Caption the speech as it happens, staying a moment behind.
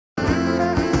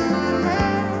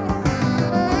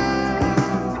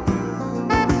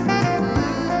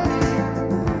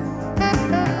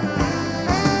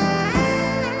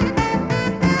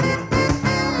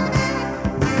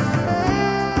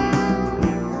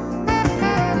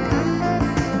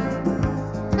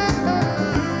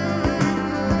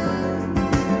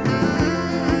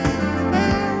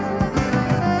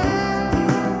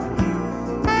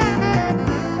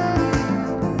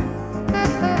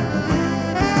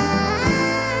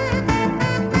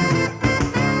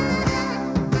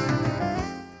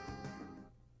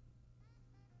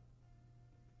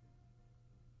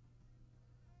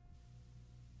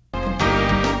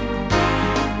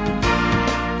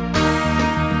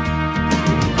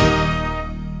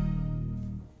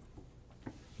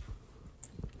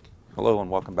Hello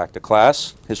and welcome back to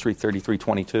class. History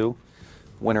 3322,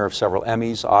 winner of several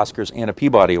Emmys, Oscars, and a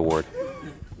Peabody Award.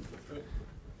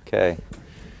 Okay.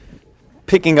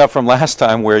 Picking up from last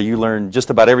time where you learned just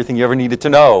about everything you ever needed to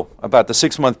know about the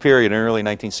 6-month period in early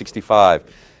 1965,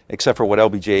 except for what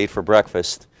LBJ ate for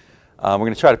breakfast. We're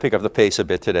going to try to pick up the pace a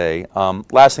bit today.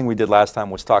 Last thing we did last time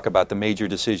was talk about the major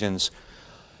decisions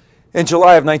in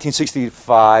July of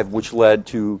 1965, which led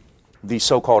to the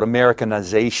so-called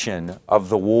Americanization of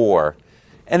the war.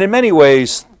 And in many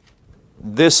ways,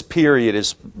 this period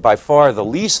is by far the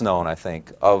least known, I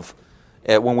think, of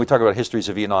when we talk about histories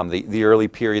of Vietnam, the early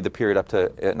period, the period up to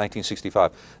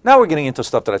 1965. Now we're getting into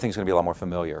stuff that I think is going to be a lot more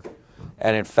familiar.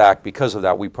 And in fact, because of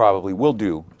that, we probably will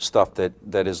do stuff that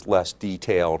is less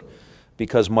detailed,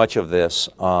 because much of this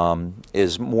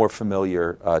is more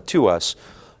familiar to us.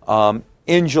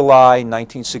 In July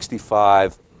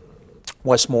 1965,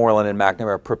 Westmoreland and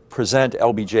McNamara present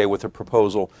LBJ with a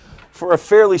proposal for a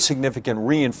fairly significant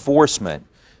reinforcement,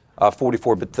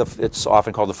 it's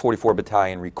often called the 44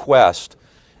 Battalion Request,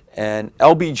 and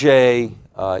LBJ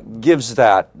gives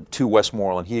that to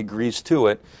Westmoreland. He agrees to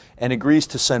it and agrees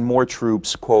to send more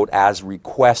troops, quote, as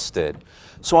requested.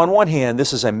 So on one hand,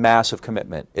 this is a massive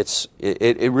commitment.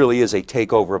 It really is a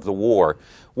takeover of the war.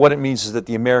 What it means is that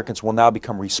the Americans will now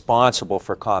become responsible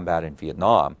for combat in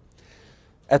Vietnam.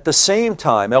 At the same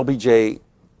time, LBJ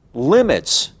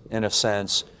limits, in a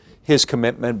sense, his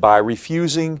commitment by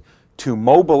refusing to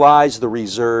mobilize the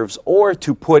reserves or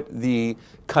to put the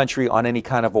country on any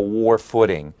kind of a war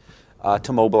footing,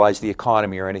 to mobilize the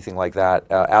economy or anything like that,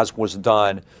 as was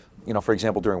done, for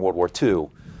example, during World War II.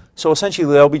 So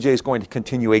essentially, the LBJ is going to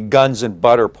continue a guns and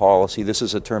butter policy. This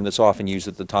is a term that's often used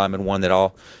at the time and one that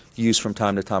I'll use from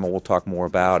time to time, and we'll talk more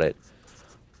about it.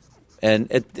 And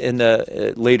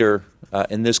later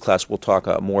in this class, we'll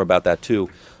talk more about that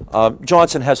too.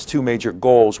 Johnson has two major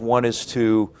goals. One is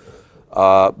to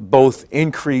both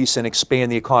increase and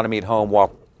expand the economy at home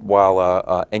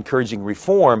while encouraging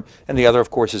reform, and the other,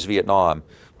 of course, is Vietnam.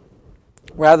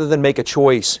 Rather than make a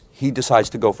choice, he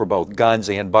decides to go for both, guns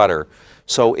and butter.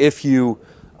 So if you,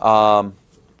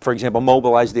 for example,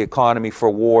 mobilize the economy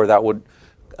for war, that would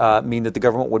mean that the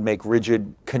government would make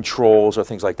rigid controls or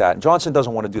things like that. And Johnson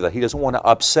doesn't want to do that. He doesn't want to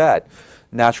upset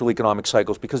natural economic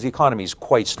cycles because the economy is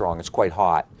quite strong. It's quite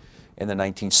hot in the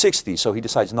 1960s. So he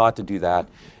decides not to do that,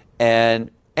 and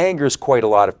angers quite a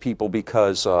lot of people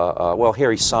because, well,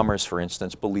 Harry Summers, for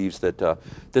instance, believes that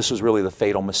this was really the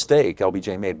fatal mistake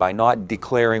LBJ made by not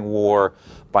declaring war,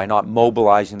 by not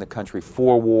mobilizing the country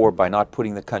for war, by not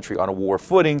putting the country on a war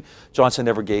footing. Johnson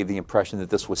never gave the impression that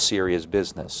this was serious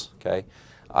business. Okay,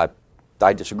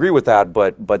 I disagree with that,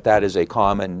 but that is a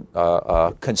common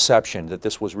conception that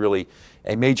this was really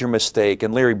a major mistake.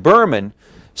 And Larry Berman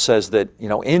says that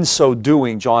in so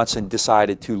doing, Johnson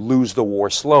decided to lose the war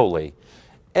slowly.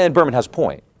 And Berman has a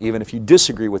point. Even if you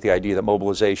disagree with the idea that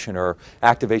mobilization or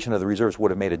activation of the reserves would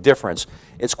have made a difference,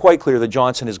 it's quite clear that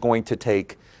Johnson is going to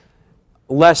take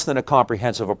less than a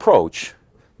comprehensive approach.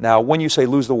 Now, when you say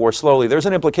lose the war slowly, there's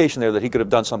an implication there that he could have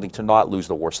done something to not lose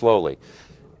the war slowly.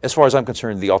 As far as I'm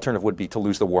concerned, the alternative would be to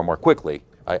lose the war more quickly.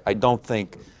 I don't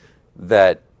think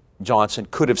that Johnson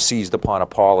could have seized upon a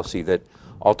policy that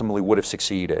ultimately would have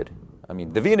succeeded. I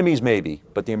mean, the Vietnamese maybe,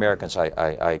 but the Americans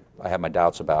I have my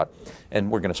doubts about, and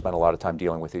we're going to spend a lot of time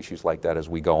dealing with issues like that as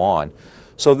we go on.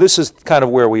 So this is kind of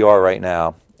where we are right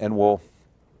now, and we'll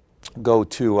go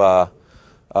to,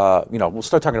 we'll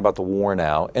start talking about the war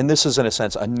now, and this is in a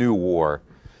sense a new war.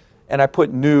 And I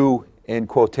put new in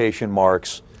quotation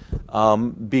marks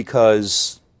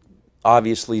because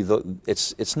obviously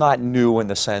it's not new in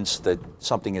the sense that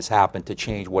something has happened to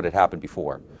change what had happened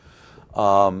before.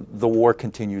 The war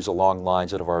continues along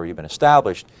lines that have already been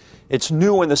established. It's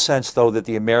new in the sense, though, that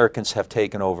the Americans have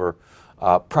taken over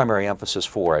primary emphasis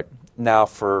for it. Now,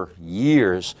 for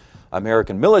years,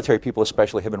 American military people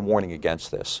especially have been warning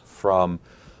against this. From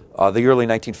the early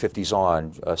 1950s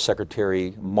on,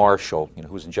 Secretary Marshall,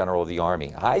 who was the general of the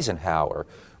Army, Eisenhower,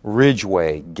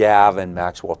 Ridgway, Gavin,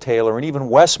 Maxwell Taylor, and even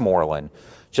Westmoreland.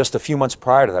 Just a few months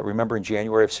prior to that, remember in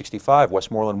January of '65,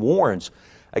 Westmoreland warns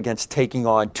against taking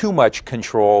on too much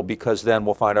control, because then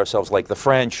we'll find ourselves like the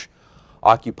French,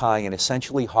 occupying an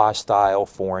essentially hostile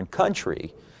foreign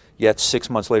country. Yet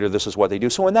 6 months later, this is what they do.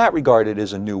 So in that regard, it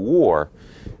is a new war.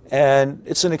 And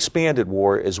it's an expanded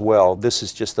war as well. This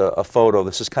is just a photo.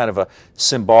 This is kind of a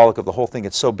symbolic of the whole thing.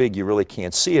 It's so big you really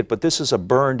can't see it. But this is a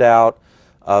burned out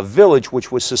village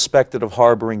which was suspected of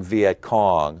harboring Viet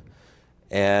Cong.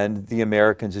 And the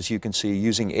Americans, as you can see,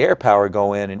 using air power,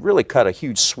 go in and really cut a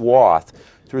huge swath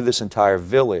through this entire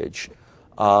village.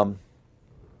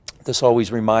 This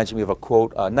always reminds me of a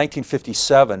quote,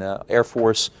 1957, Air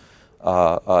Force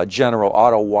General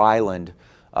Otto Weiland,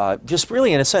 just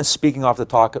really in a sense speaking off the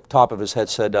top of his head,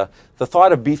 said, the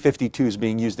thought of B-52s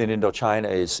being used in Indochina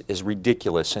is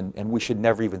ridiculous, and we should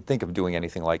never even think of doing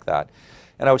anything like that.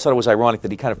 And I always thought it was ironic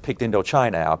that he kind of picked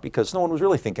Indochina out because no one was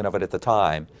really thinking of it at the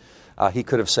time. He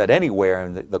could have said anywhere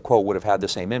and the quote would have had the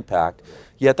same impact.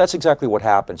 Yet that's exactly what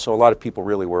happened. So a lot of people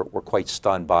really were quite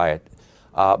stunned by it.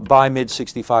 By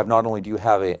mid-65, not only do you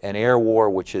have an air war,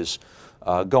 which is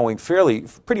going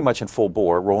pretty much in full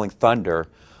bore, rolling thunder,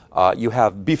 you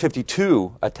have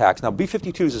B-52 attacks. Now,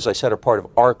 B-52s, as I said, are part of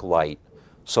Arc Light,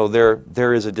 so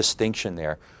there is a distinction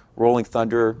there. Rolling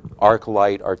Thunder, Arc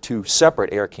Light are two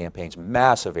separate air campaigns,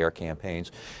 massive air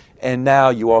campaigns, and now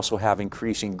you also have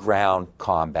increasing ground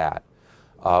combat,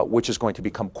 which is going to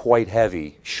become quite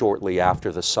heavy shortly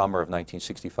after the summer of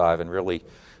 1965, and really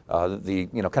the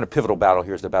kind of pivotal battle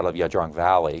here is the Battle of Yajong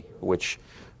Valley, which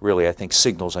really I think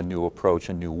signals a new approach,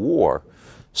 a new war.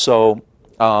 So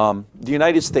the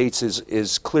United States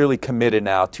is clearly committed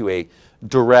now to a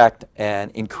direct and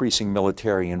increasing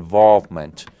military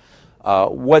involvement.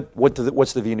 What's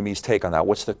the Vietnamese take on that?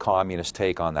 What's the communist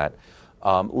take on that?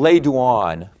 Lê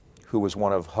Duan, who was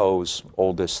one of Ho's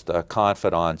oldest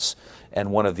confidants and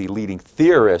one of the leading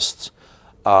theorists,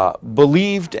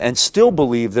 believed and still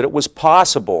believed that it was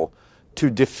possible to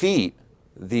defeat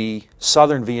the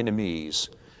southern Vietnamese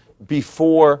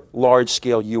before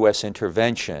large-scale U.S.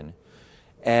 intervention.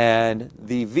 And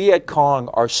the Viet Cong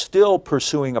are still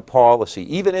pursuing a policy,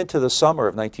 even into the summer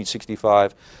of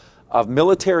 1965, of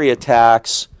military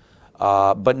attacks,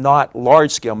 but not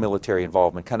large-scale military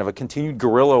involvement, kind of a continued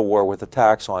guerrilla war with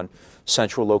attacks on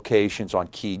central locations, on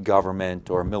key government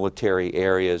or military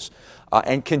areas,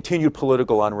 and continued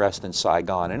political unrest in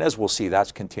Saigon. And as we'll see,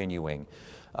 that's continuing.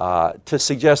 To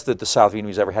suggest that the South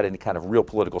Vietnamese ever had any kind of real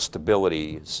political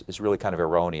stability is really kind of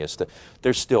erroneous.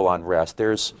 There's still unrest.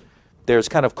 There's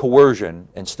kind of coercion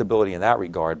and stability in that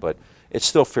regard, but it's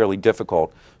still fairly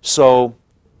difficult. So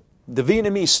the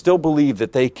Vietnamese still believe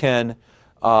that they can,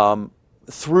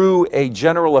 through a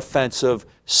general offensive,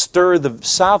 stir the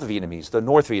South Vietnamese, the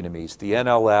North Vietnamese, the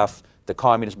NLF, the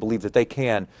communists believe that they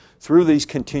can, through these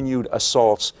continued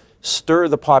assaults, stir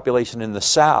the population in the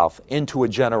South into a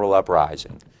general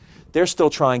uprising. They're still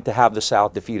trying to have the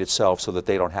South defeat itself so that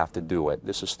they don't have to do it.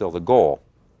 This is still the goal.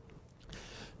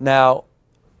 Now,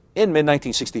 in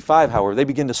mid-1965, however, they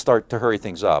begin to hurry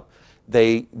things up.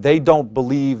 They don't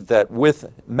believe that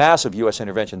with massive U.S.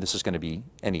 intervention this is going to be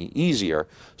any easier.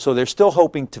 So they're still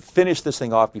hoping to finish this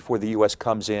thing off before the U.S.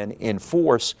 comes in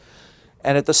force.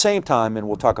 And at the same time, and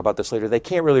we'll talk about this later, they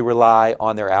can't really rely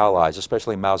on their allies,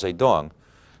 especially Mao Zedong.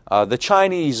 The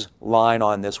Chinese line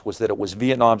on this was that it was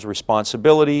Vietnam's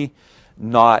responsibility,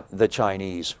 not the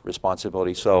Chinese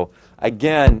responsibility. So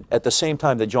again, at the same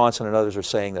time that Johnson and others are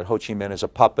saying that Ho Chi Minh is a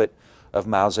puppet of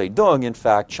Mao Zedong, in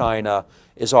fact, China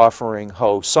is offering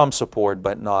Ho some support,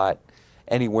 but not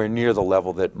anywhere near the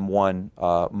level that one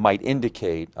might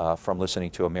indicate from listening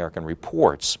to American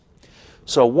reports.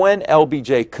 So when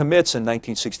LBJ commits in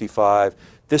 1965,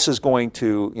 this is going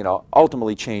to,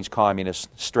 ultimately change communist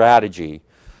strategy.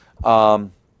 The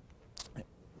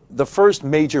first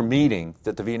major meeting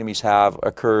that the Vietnamese have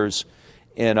occurs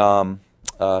in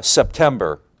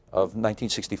September of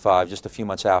 1965, just a few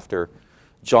months after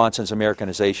Johnson's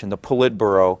Americanization. The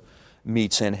Politburo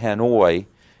meets in Hanoi,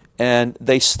 and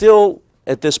they still,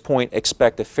 at this point,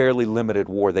 expect a fairly limited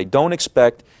war. They don't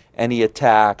expect any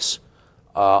attacks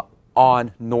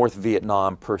on North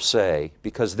Vietnam per se,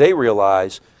 because they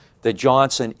realize that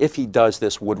Johnson, if he does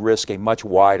this, would risk a much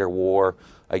wider war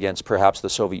against perhaps the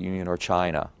Soviet Union or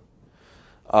China.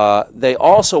 They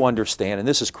also understand, and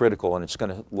this is critical and it's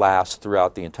going to last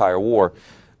throughout the entire war,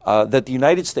 that the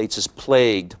United States is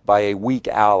plagued by a weak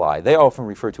ally. They often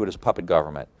refer to it as puppet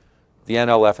government. The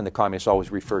NLF and the communists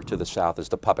always refer to the South as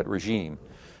the puppet regime.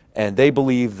 And they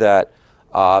believe that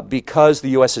because the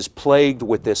U.S. is plagued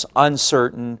with this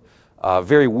uncertain,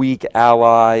 very weak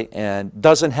ally and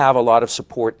doesn't have a lot of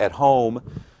support at home,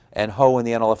 and Ho and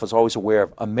the NLF is always aware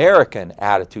of American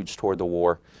attitudes toward the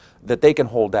war, that they can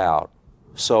hold out.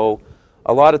 So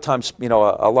a lot of times,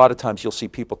 you'll see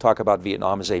people talk about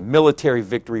Vietnam as a military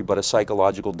victory but a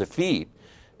psychological defeat.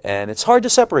 And it's hard to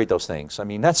separate those things. I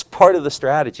mean, that's part of the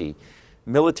strategy.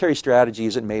 Military strategy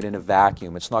isn't made in a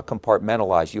vacuum. It's not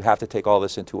compartmentalized. You have to take all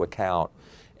this into account.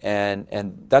 And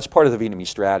that's part of the Vietnamese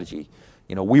strategy.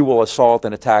 We will assault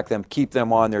and attack them, keep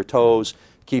them on their toes,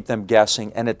 keep them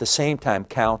guessing, and at the same time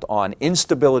count on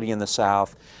instability in the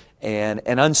South and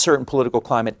an uncertain political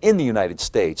climate in the United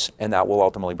States, and that will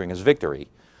ultimately bring us victory.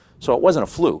 So it wasn't a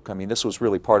fluke. I mean, this was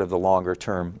really part of the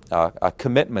longer-term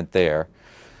commitment there.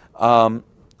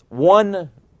 One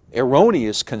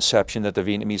erroneous conception that the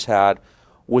Vietnamese had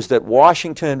was that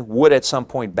Washington would at some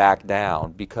point back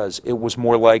down because it was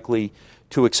more likely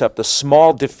to accept a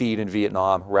small defeat in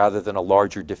Vietnam rather than a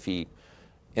larger defeat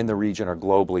in the region or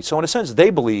globally. So in a sense, they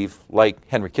believe, like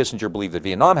Henry Kissinger believed that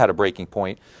Vietnam had a breaking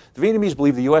point, the Vietnamese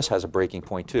believe the U.S. has a breaking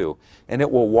point too. And it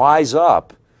will wise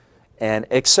up and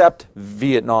accept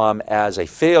Vietnam as a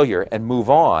failure and move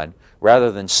on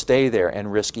rather than stay there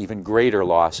and risk even greater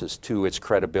losses to its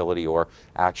credibility or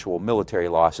actual military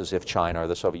losses if China or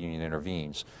the Soviet Union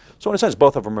intervenes. So in a sense,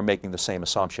 both of them are making the same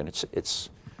assumption. It's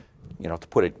you know, to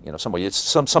put it, you know, it's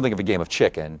something of a game of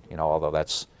chicken, you know, although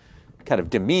that's kind of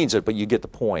demeans it, but you get the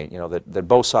point, you know, that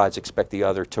both sides expect the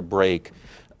other to break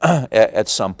at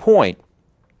some point.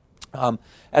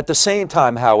 At the same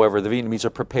time, however, the Vietnamese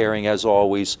are preparing, as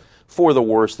always, for the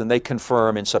worst, and they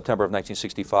confirm in September of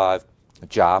 1965,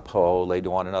 Giap, Ho, Le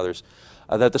Duan, and others,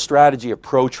 that the strategy of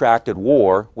protracted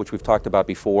war, which we've talked about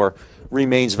before,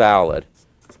 remains valid.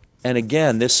 And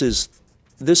again, this is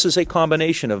a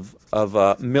combination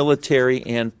of military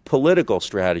and political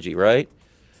strategy, right?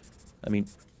 I mean,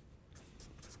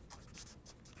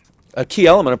 a key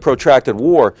element of protracted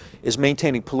war is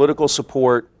maintaining political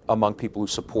support among people who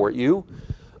support you,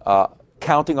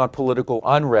 counting on political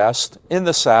unrest in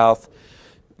the South,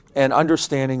 and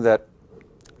understanding that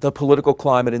the political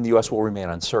climate in the U.S. will remain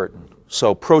uncertain.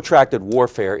 So protracted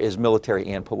warfare is military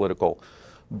and political,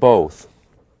 both.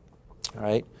 All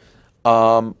right?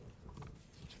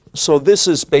 So this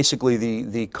is basically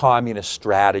the communist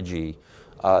strategy.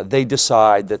 They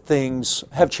decide that things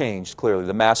have changed, clearly.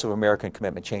 The massive American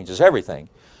commitment changes everything.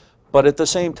 But at the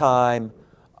same time,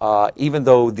 even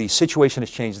though the situation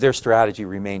has changed, their strategy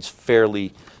remains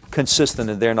fairly consistent,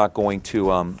 and they're not going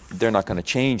to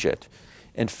change it.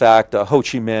 In fact, Ho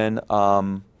Chi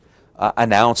Minh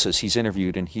announces, he's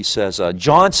interviewed, and he says,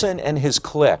 Johnson and his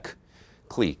clique,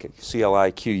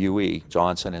 C-L-I-Q-U-E,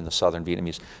 Johnson and the Southern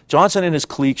Vietnamese, Johnson and his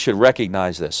clique should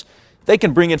recognize this. They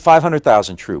can bring in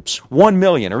 500,000 troops, 1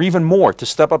 million, or even more to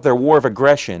step up their war of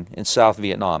aggression in South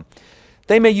Vietnam.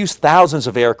 They may use thousands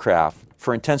of aircraft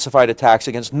for intensified attacks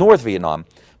against North Vietnam,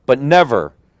 but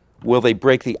never will they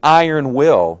break the iron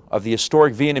will of the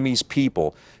historic Vietnamese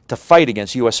people to fight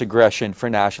against U.S. aggression for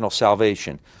national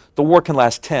salvation. The war can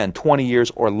last 10, 20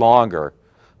 years or longer,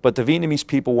 but the Vietnamese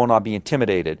people will not be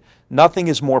intimidated. Nothing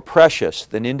is more precious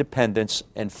than independence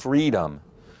and freedom.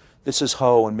 This is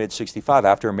Ho in mid-65.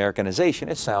 After Americanization,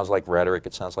 it sounds like rhetoric.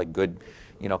 It sounds like good,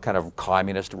 you know, kind of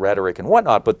communist rhetoric and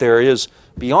whatnot. But there is,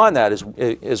 beyond that,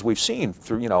 as we've seen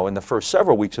through, you know, in the first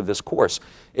several weeks of this course,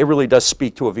 it really does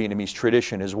speak to a Vietnamese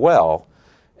tradition as well.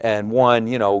 And one,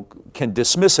 you know, can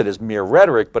dismiss it as mere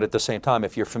rhetoric, but at the same time,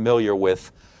 if you're familiar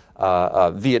with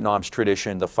Vietnam's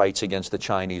tradition, the fights against the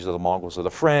Chinese or the Mongols or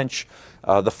the French,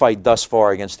 the fight thus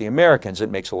far against the Americans, it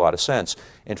makes a lot of sense.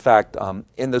 In fact,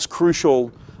 in this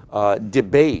crucial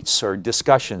debates or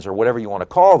discussions or whatever you want to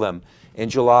call them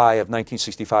in July of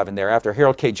 1965 and thereafter,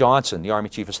 Harold K. Johnson, the Army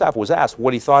Chief of Staff, was asked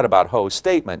what he thought about Ho's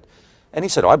statement. And he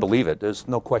said, oh, I believe it. There's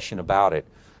no question about it.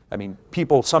 I mean,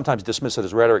 people sometimes dismiss it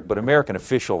as rhetoric, but American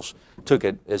officials took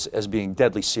it as being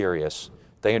deadly serious.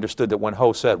 They understood that when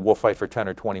Ho said, we'll fight for 10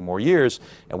 or 20 more years,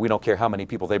 and we don't care how many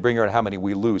people they bring here and how many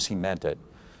we lose, he meant it.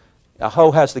 Now,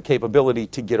 Ho has the capability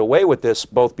to get away with this,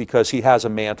 both because he has a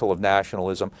mantle of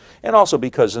nationalism, and also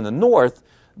because in the North,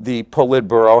 the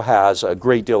Politburo has a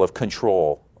great deal of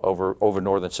control over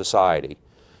Northern society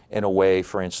in a way,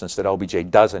 for instance, that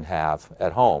LBJ doesn't have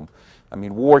at home. I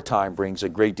mean, wartime brings a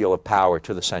great deal of power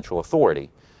to the central authority.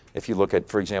 If you look at,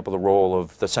 for example, the role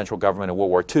of the central government in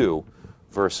World War II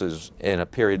versus in a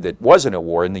period that wasn't a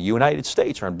war in the United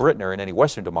States or in Britain or in any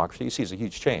Western democracy, you see it's a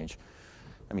huge change.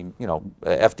 I mean, you know,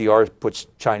 FDR puts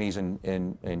Chinese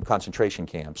in concentration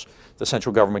camps. The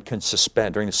central government can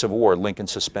suspend, during the Civil War, Lincoln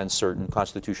suspends certain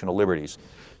constitutional liberties.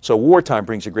 So wartime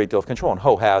brings a great deal of control, and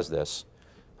Ho has this.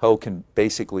 Ho can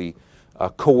basically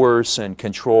coerce and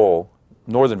control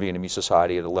Northern Vietnamese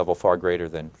society at a level far greater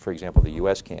than, for example, the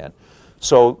U.S. can.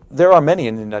 So there are many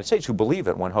in the United States who believe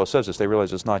it. When Ho says this, they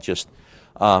realize it's not just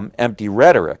empty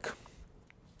rhetoric.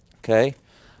 Okay?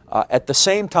 At the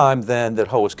same time, then, that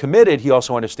Ho is committed, he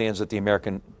also understands that the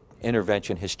American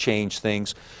intervention has changed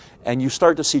things, and you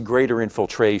start to see greater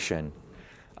infiltration.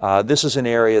 This is an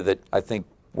area that I think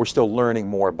we're still learning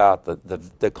more about,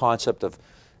 the concept of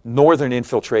northern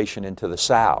infiltration into the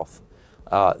South.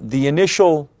 The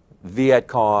initial Viet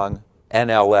Cong,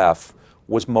 NLF,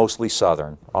 was mostly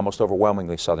Southern, almost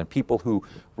overwhelmingly Southern, people who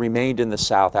remained in the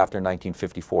South after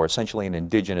 1954, essentially an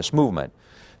indigenous movement.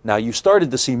 Now, you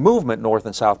started to see movement north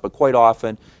and south, but quite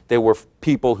often they were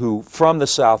people who, from the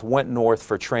south, went north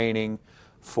for training,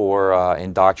 for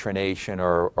indoctrination,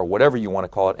 or whatever you want to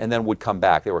call it, and then would come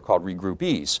back. They were called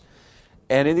regroupees.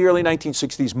 And in the early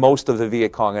 1960s, most of the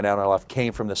Viet Cong and NLF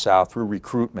came from the south through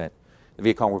recruitment. The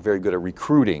Viet Cong were very good at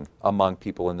recruiting among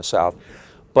people in the south.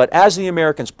 But as the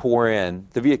Americans pour in,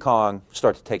 the Viet Cong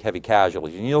start to take heavy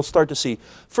casualties. And you'll start to see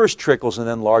first trickles and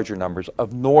then larger numbers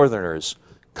of northerners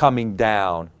coming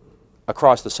down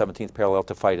across the 17th parallel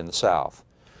to fight in the south.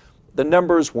 The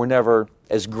numbers were never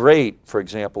as great, for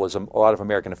example, as a lot of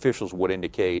American officials would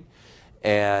indicate.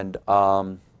 And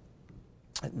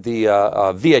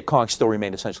the Viet Cong still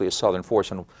remained essentially a southern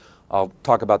force. And I'll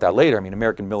talk about that later. I mean,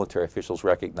 American military officials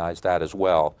recognized that as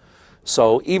well.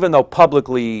 So even though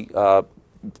publicly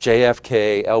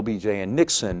JFK, LBJ, and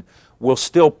Nixon will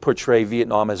still portray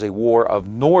Vietnam as a war of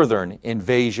northern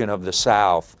invasion of the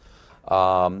South,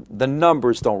 the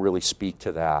numbers don't really speak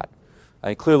to that. I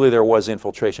mean, clearly there was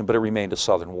infiltration, but it remained a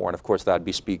southern war, and of course that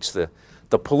bespeaks the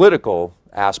political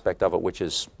aspect of it, which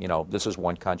is, you know, this is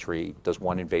one country, does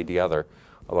one invade the other?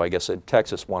 Although I guess in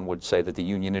Texas one would say that the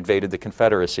Union invaded the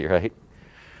Confederacy, right?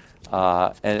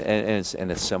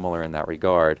 And it's similar in that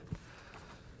regard.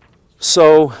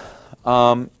 So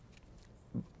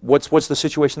what's the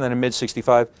situation then in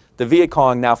mid-65? The Viet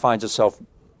Cong now finds itself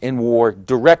in war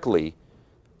directly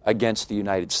against the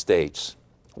United States.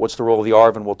 What's the role of the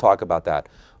ARVN? We'll talk about that.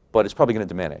 But it's probably going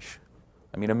to diminish.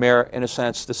 I mean, in a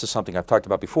sense, this is something I've talked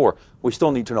about before. We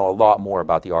still need to know a lot more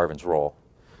about the ARVN's role.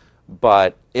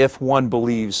 But if one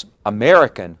believes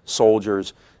American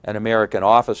soldiers and American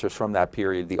officers from that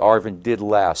period, the ARVN did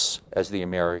less as the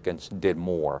Americans did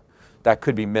more. That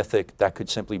could be mythic. That could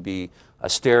simply be a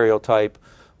stereotype.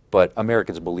 But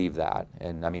Americans believe that.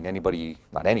 And I mean, anybody,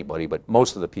 not anybody, but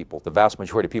most of the people, the vast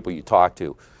majority of people you talk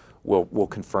to will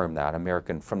confirm that.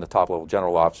 American, from the top level,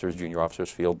 general officers, junior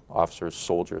officers, field officers,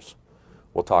 soldiers,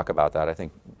 will talk about that. I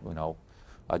think, you know,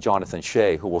 Jonathan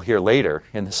Shea, who we'll hear later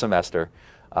in the semester,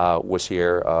 was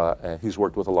here, who's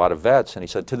worked with a lot of vets, and he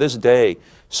said, to this day,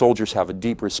 soldiers have a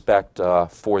deep respect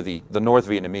for the North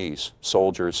Vietnamese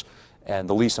soldiers and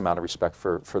the least amount of respect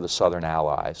for the Southern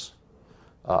Allies.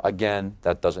 Again,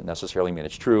 that doesn't necessarily mean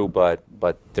it's true, but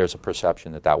there's a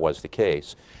perception that that was the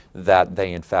case, that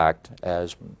they, in fact,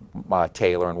 as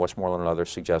Taylor and Westmoreland and others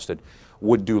suggested,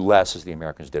 would do less as the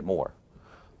Americans did more.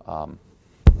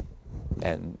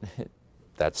 And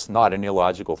that's not an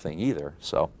illogical thing either.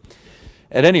 So,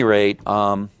 at any rate,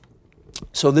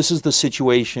 so this is the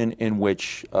situation in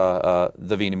which the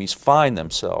Vietnamese find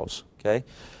themselves. Okay.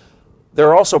 There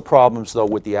are also problems, though,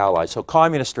 with the Allies. So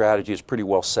communist strategy is pretty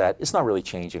well set. It's not really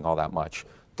changing all that much.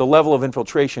 The level of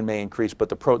infiltration may increase, but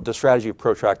the strategy of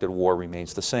protracted war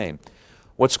remains the same.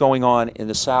 What's going on in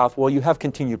the South? Well, you have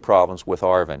continued problems with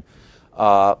ARVN.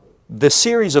 The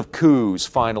series of coups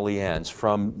finally ends.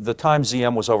 From the time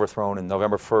Diem was overthrown in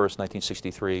November 1st,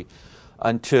 1963,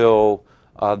 until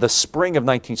the spring of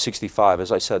 1965.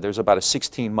 As I said, there's about a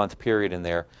 16-month period in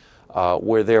there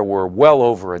where there were well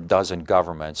over a dozen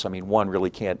governments. I mean, one really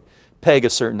can't peg a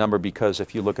certain number because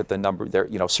if you look at the number, there,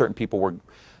 you know, certain people were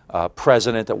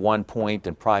president at one point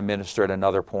and prime minister at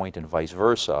another point and vice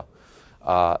versa.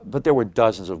 But there were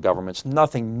dozens of governments,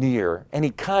 nothing near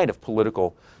any kind of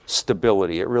political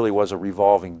stability. It really was a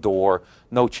revolving door,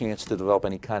 no chance to develop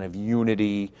any kind of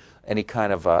unity, any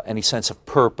kind of any sense of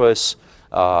purpose.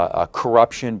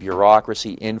 Corruption,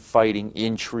 bureaucracy, infighting,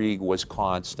 intrigue was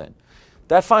constant.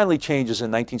 That finally changes in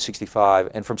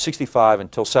 1965, and from 65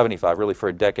 until 75, really for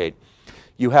a decade,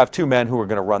 you have two men who are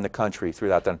going to run the country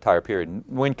throughout that entire period,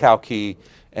 Nguyen Cao Ky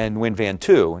and Nguyen Van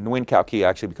Tu. And Nguyen Cao Ky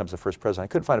actually becomes the first president.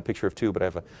 I couldn't find a picture of Tu,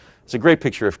 but it's a great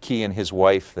picture of Ky and his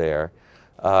wife there.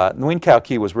 Nguyen Cao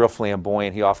Ky was real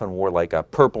flamboyant. He often wore like a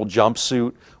purple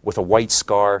jumpsuit with a white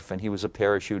scarf, and he was a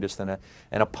parachutist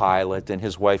and a pilot. And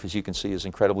his wife, as you can see, is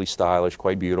incredibly stylish,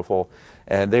 quite beautiful.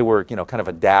 And they were, you know, kind of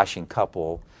a dashing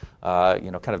couple,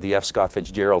 you know, kind of the F. Scott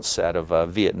Fitzgerald set of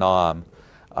Vietnam.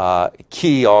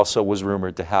 Ky also was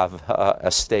rumored to have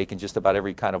a stake in just about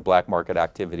every kind of black market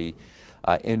activity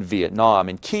in Vietnam.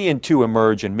 And Ky and Tu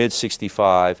emerge in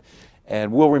mid-65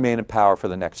 and will remain in power for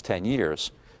the next 10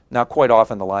 years. Now, quite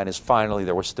often the line is finally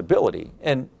there was stability.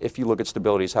 And if you look at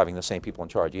stability as having the same people in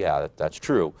charge, yeah, that's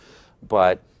true.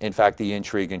 But in fact, the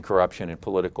intrigue and corruption and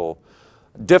political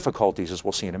difficulties, as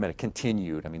we'll see in a minute,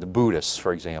 continued. I mean, the Buddhists,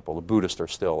 for example, the Buddhists are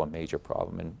still a major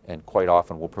problem and quite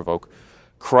often will provoke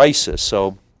crisis.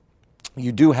 So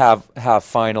you do have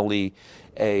finally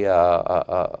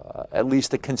at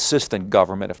least a consistent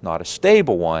government, if not a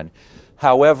stable one.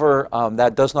 However,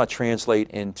 that does not translate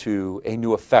into a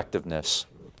new effectiveness.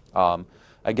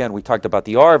 again, we talked about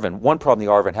the ARVN. One problem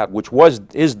the ARVN had, which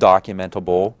is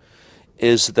documentable,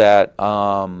 is that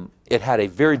it had a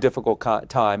very difficult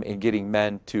time in getting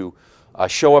men to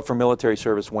show up for military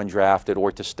service when drafted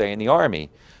or to stay in the Army.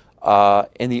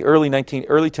 In the early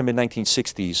to mid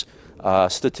 1960s,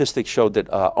 statistics showed that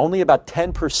only about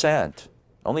 10%,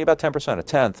 a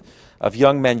tenth, of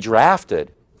young men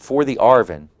drafted for the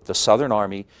ARVN, the Southern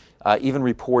Army, even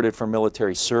reported for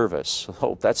military service.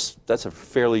 So that's a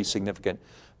fairly significant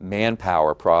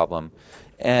manpower problem.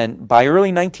 And by early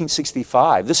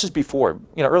 1965, this is before,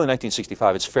 early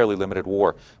 1965, it's fairly limited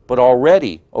war, but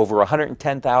already over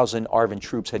 110,000 ARVN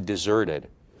troops had deserted.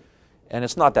 And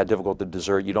it's not that difficult to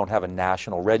desert. You don't have a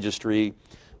national registry.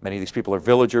 Many of these people are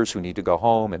villagers who need to go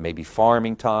home. It may be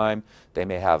farming time. They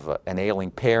may have an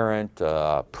ailing parent,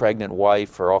 a pregnant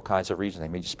wife, for all kinds of reasons. They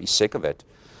may just be sick of it.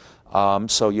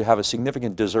 So you have a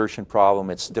significant desertion problem.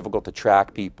 It's difficult to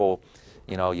track people.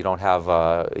 You don't have,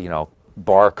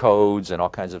 barcodes and all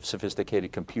kinds of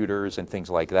sophisticated computers and things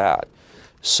like that.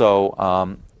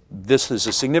 So this is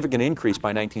a significant increase by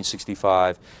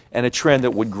 1965 and a trend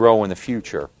that would grow in the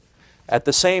future. At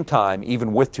the same time,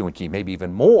 even with Tuinkhi, maybe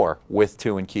even more with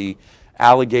Tuinkhi,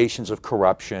 allegations of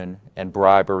corruption and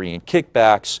bribery and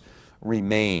kickbacks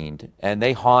remained, and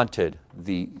they haunted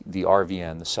the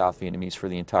RVN, the South Vietnamese, for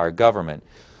the entire government.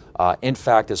 In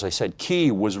fact, as I said,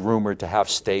 Key was rumored to have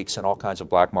stakes in all kinds of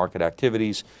black market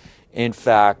activities. In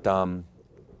fact,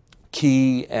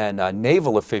 Key and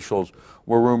naval officials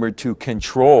were rumored to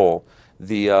control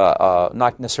the,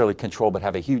 not necessarily control, but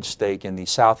have a huge stake in the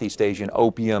Southeast Asian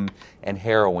opium and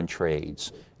heroin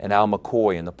trades. And Al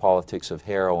McCoy in the politics of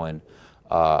heroin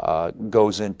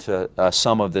goes into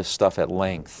some of this stuff at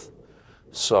length.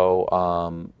 So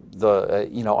among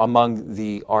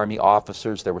the Army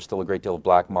officers, there was still a great deal of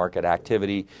black market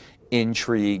activity,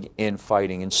 intrigue,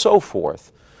 infighting, and so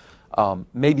forth.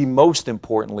 Maybe most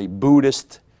importantly,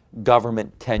 Buddhist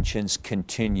government tensions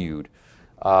continued.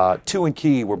 Tu and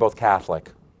Key were both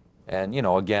Catholic. And,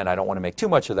 again, I don't want to make too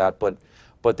much of that, but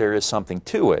there is something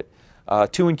to it.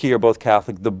 Tu and Key are both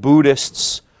Catholic. The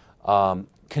Buddhists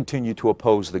continued to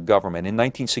oppose the government. In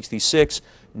 1966,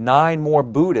 9 more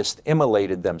Buddhists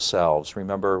immolated themselves.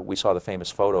 Remember, we saw the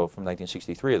famous photo from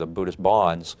 1963 of the Buddhist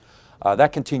bonds.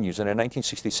 That continues. And in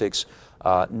 1966,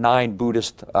 9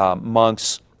 Buddhist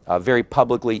monks very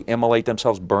publicly immolate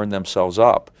themselves, burn themselves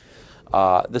up.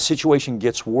 The situation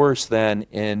gets worse then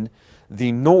in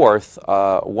the north.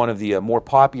 One of the more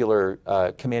popular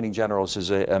commanding generals is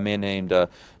a man named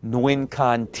Nguyen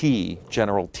Can Thi,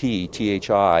 General T,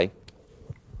 T-H-I.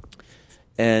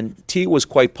 And T was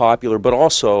quite popular, but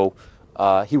also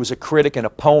he was a critic and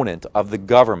opponent of the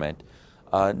government.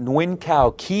 Nguyen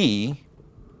Cao Ky,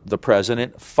 the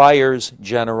president, fires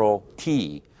General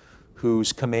T,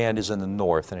 whose command is in the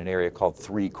north in an area called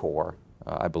 3 Corps,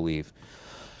 I believe.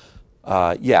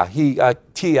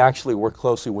 T actually worked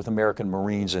closely with American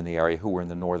Marines in the area who were in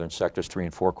the northern sectors, 3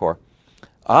 and 4 Corps.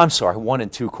 I'm sorry, 1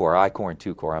 and 2 Corps, I Corps and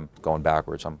 2 Corps. I'm going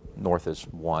backwards. North is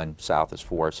 1, south is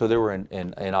 4. So they were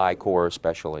in I Corps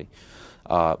especially,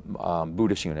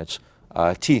 Buddhist units.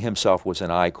 T himself was in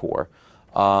I Corps.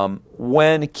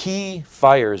 When Key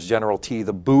fires General T,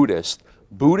 the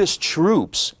Buddhist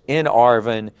troops in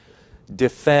ARVN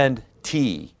defend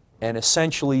T and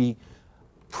essentially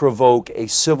provoke a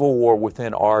civil war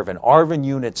within ARVN. ARVN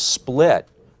units split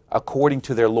according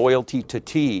to their loyalty to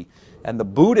T, and the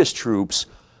Buddhist troops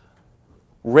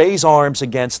raise arms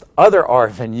against other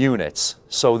ARVN units.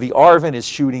 So the ARVN is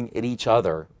shooting at each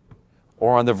other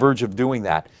or on the verge of doing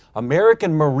that.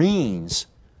 American Marines,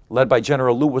 led by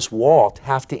General Lewis Walt,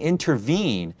 have to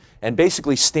intervene and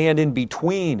basically stand in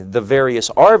between the various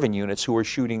ARVN units who are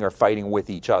shooting or fighting with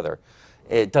each other.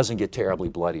 It doesn't get terribly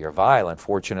bloody or violent,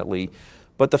 fortunately,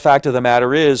 but the fact of the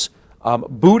matter is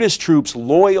Buddhist troops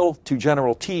loyal to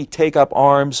General T take up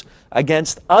arms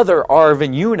against other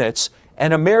ARVN units,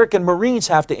 and American Marines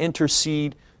have to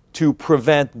intercede to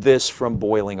prevent this from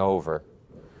boiling over.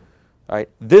 All right?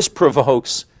 This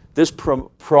prompts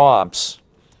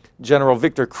General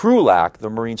Victor Krulak, the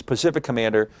Marines Pacific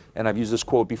commander, and I've used this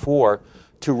quote before,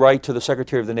 to write to the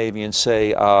Secretary of the Navy and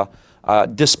say,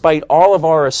 despite all of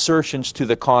our assertions to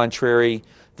the contrary,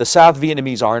 the South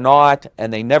Vietnamese are not,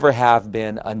 and they never have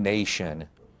been, a nation.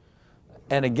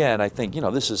 And again, I think,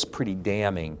 this is pretty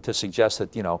damning to suggest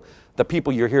that, the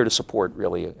people you're here to support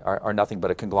really are nothing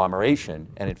but a conglomeration,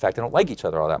 and in fact, they don't like each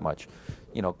other all that much.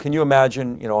 Can you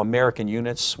imagine, American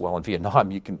units? Well, in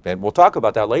Vietnam, and we'll talk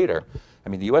about that later. I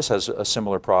mean, the U.S. has a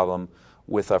similar problem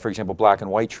with, for example, black and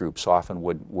white troops often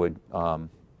would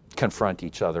confront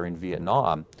each other in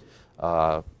Vietnam.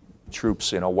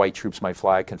 troops, white troops might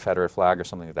fly a Confederate flag or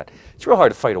something like that. It's real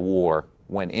hard to fight a war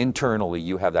when internally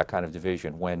you have that kind of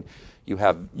division, when you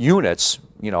have units,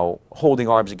 holding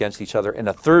arms against each other, and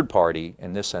a third party,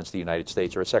 in this sense the United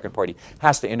States, or a second party,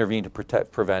 has to intervene to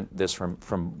prevent this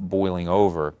from boiling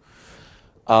over.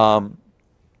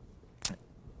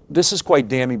 This is quite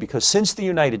damning because since the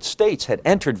United States had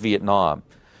entered Vietnam,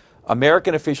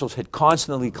 American officials had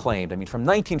constantly claimed, from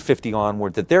 1950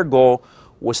 onward, that their goal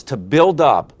was to build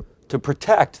up, to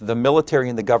protect the military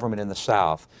and the government in the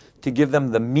South, to give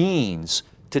them the means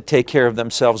to take care of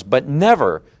themselves, but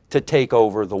never to take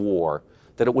over the war.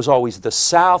 That it was always the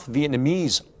South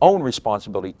Vietnamese' own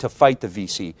responsibility to fight the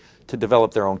VC, to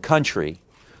develop their own country.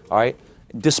 All right?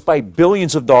 Despite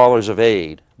billions of dollars of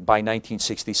aid by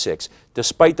 1966,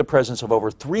 despite the presence of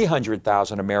over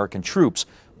 300,000 American troops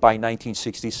by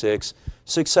 1966,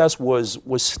 success was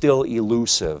still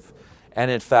elusive. And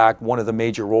in fact, one of the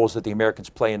major roles that the Americans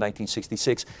play in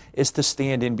 1966 is to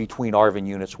stand in between ARVN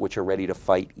units which are ready to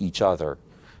fight each other.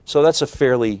 So that's a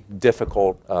fairly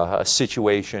difficult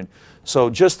situation. So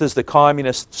just as the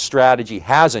communist strategy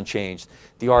hasn't changed,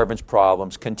 the ARVN's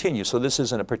problems continue. So this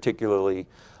isn't a particularly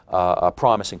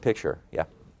promising picture. Yeah.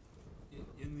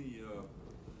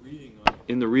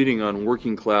 In the reading on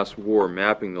Working Class War,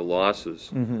 Mapping the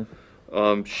Losses,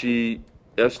 she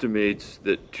estimates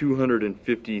that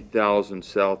 250,000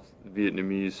 South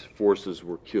Vietnamese forces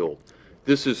were killed.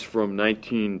 This is from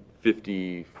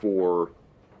 1954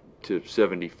 to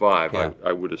 75, yeah.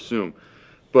 I would assume.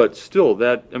 But still,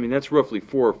 that's roughly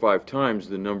 4 or 5 times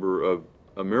the number of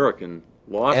American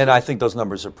losses. And I think those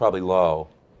numbers are probably low.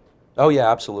 Oh,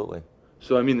 yeah, absolutely.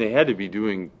 So, they had to be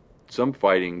doing some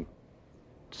fighting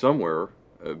somewhere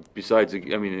besides,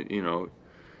 or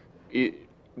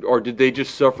did they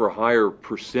just suffer higher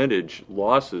percentage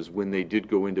losses when they did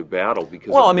go into battle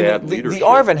because of bad leadership? The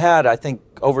ARVN had, I think,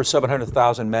 over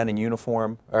 700,000 men in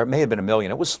uniform, or it may have been 1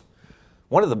 million. It was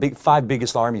one of the 5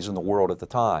 biggest armies in the world at the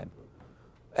time.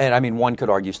 And one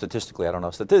could argue statistically, I don't know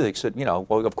statistics, that,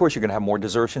 well, of course you're going to have more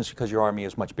desertions because your army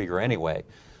is much bigger anyway.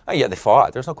 Yeah, they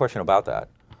fought. There's no question about that.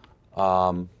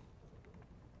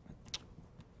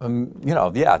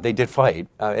 Yeah, they did fight.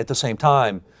 At the same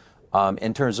time,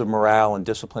 in terms of morale and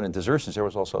discipline and desertions, there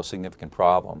was also a significant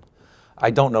problem.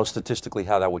 I don't know statistically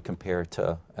how that would compare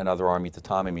to another army at the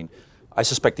time. I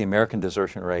suspect the American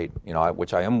desertion rate,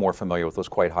 which I am more familiar with, was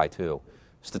quite high too.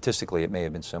 Statistically, it may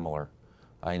have been similar.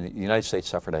 The United States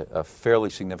suffered a fairly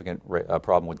significant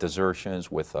problem with desertions,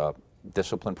 with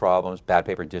discipline problems, bad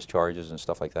paper discharges, and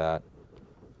stuff like that.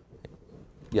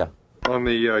 Yeah. On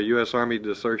the U.S. Army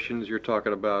desertions, you're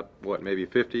talking about, what, maybe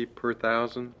 50 per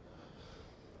 1,000?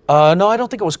 No, I don't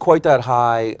think it was quite that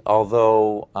high,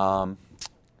 although I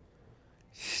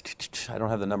don't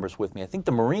have the numbers with me. I think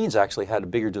the Marines actually had a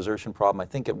bigger desertion problem. I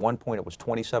think at one point it was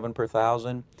 27 per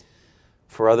 1,000.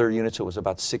 For other units, it was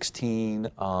about 16.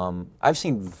 I've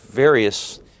seen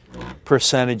various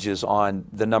percentages on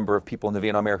the number of people in the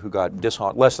Vietnam Era who got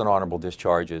less than honorable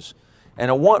discharges.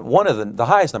 And one of the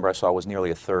highest number I saw was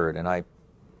nearly 1/3, and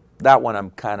that one I'm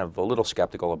kind of a little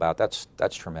skeptical about. That's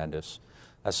tremendous.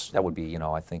 That would be,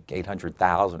 I think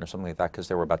 800,000 or something like that, because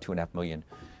there were about 2.5 million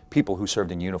people who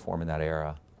served in uniform in that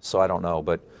era. So I don't know,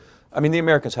 but the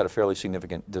Americans had a fairly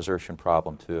significant desertion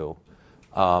problem too.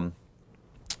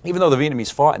 Even though the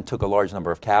Vietnamese fought and took a large number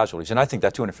of casualties, and I think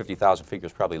that 250,000 figure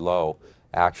is probably low,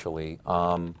 actually.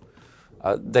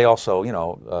 They also,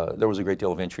 there was a great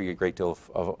deal of intrigue, a great deal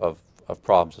of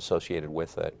problems associated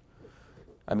with it.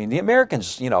 The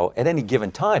Americans, at any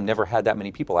given time never had that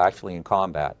many people actually in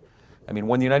combat.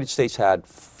 When the United States had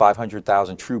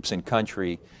 500,000 troops in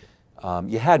country,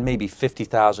 you had maybe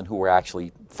 50,000 who were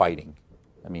actually fighting.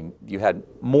 You had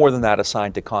more than that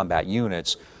assigned to combat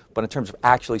units, but in terms of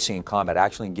actually seeing combat,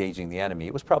 actually engaging the enemy,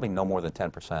 it was probably no more than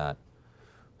 10%.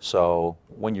 So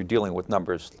when you're dealing with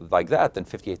numbers like that, then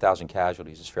 58,000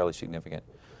 casualties is fairly significant.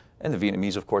 And the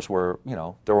Vietnamese, of course, were,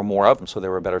 there were more of them, so they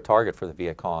were a better target for the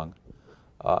Viet Cong.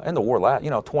 And the war,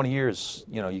 20 years,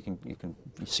 you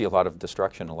see a lot of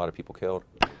destruction, a lot of people killed.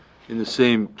 In the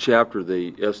same chapter,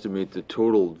 they estimate the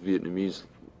total Vietnamese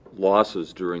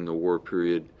losses during the war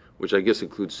period, which I guess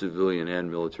includes civilian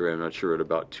and military, I'm not sure, at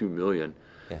about 2 million.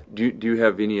 Yeah. Do you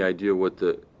have any idea what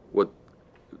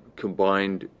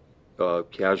combined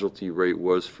casualty rate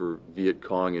was for Viet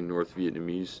Cong and North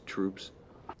Vietnamese troops?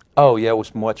 Oh yeah, it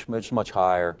was much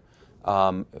higher.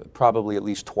 Probably at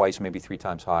least twice, maybe 3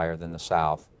 times higher than the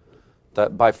South.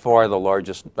 By far the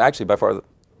largest, actually by far,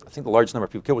 I think the largest number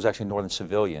of people killed was actually northern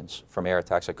civilians from air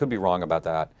attacks. I could be wrong about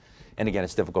that. And again,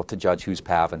 it's difficult to judge who's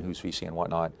PAV and who's VC and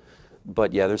whatnot.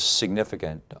 But yeah, there's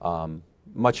significant,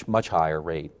 much higher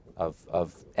rate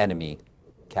of enemy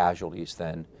casualties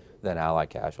than Allied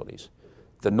casualties.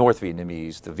 The North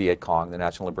Vietnamese, the Viet Cong, the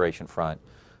National Liberation Front,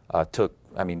 took,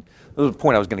 I mean, this is the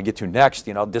point I was going to get to next,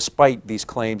 you know, despite these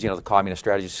claims, you know, the communist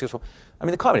strategy is successful, I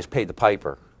mean, the communists paid the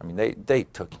piper. I mean, they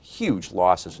took huge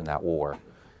losses in that war.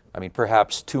 I mean,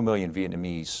 perhaps 2 million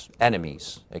Vietnamese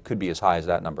enemies, it could be as high as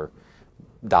that number,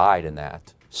 died in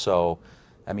that. So,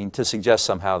 I mean, to suggest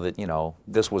somehow that, you know,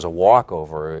 this was a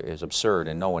walkover is absurd,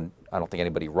 and no one, I don't think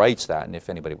anybody writes that, and if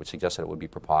anybody would suggest that, it would be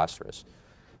preposterous.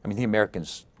 I mean, the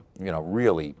Americans, you know,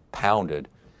 really pounded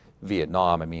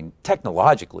Vietnam. I mean,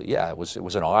 technologically, yeah, it was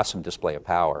an awesome display of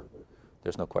power.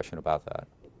 There's no question about that.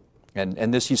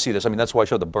 And this, you see this, I mean, that's why I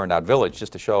showed the burned out village,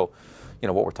 just to show, you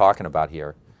know, what we're talking about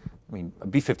here. I mean, a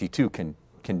B-52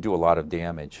 can do a lot of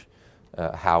damage.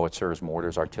 Howitzers,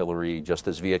 mortars, artillery, just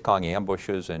as Viet Cong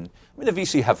ambushes. And I mean, the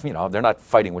VC have, you know, they're not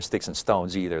fighting with sticks and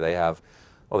stones either. They have,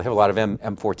 well, they have a lot of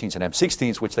M14s and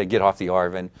M16s, which they get off the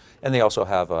ARVN, and they also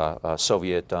have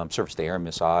Soviet surface-to-air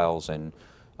missiles and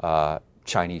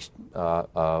Chinese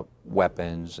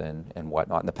weapons and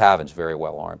whatnot. And the PAVN's very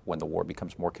well armed when the war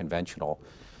becomes more conventional.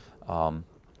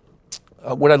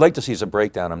 What I'd like to see is a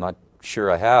breakdown. I'm not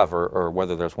sure I have, or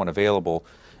whether there's one available,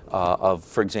 of,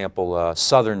 for example,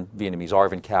 southern Vietnamese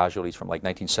ARVN casualties from like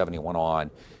 1971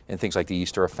 on, and things like the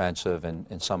Easter Offensive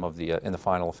and some of the in the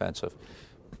final offensive.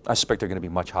 I suspect they're going to be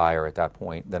much higher at that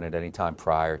point than at any time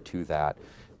prior to that,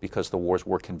 because the wars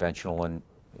were conventional. And,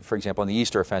 for example, in the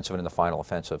Easter Offensive and in the final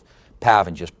offensive,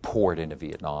 PAVN just poured into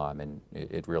Vietnam, and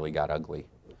it really got ugly.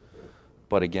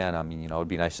 But again, I mean, you know, it'd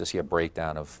be nice to see a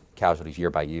breakdown of casualties year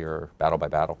by year, or battle by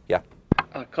battle. Yeah.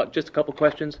 Just a couple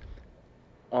questions.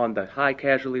 On the high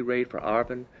casualty rate for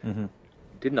ARVN,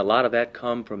 didn't a lot of that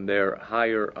come from their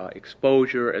higher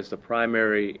exposure as the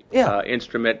primary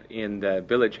instrument in the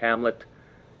village hamlet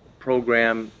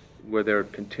program, where they're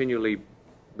continually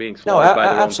being slaughtered by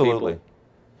their own absolutely. people?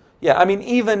 Yeah, I mean,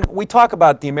 even we talk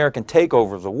about the American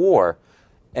takeover of the war,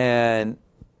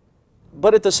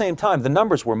 but at the same time, the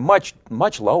numbers were much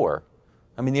lower.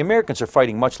 I mean, the Americans are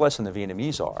fighting much less than the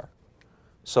Vietnamese are.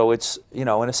 So it's, you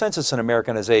know, in a sense, it's an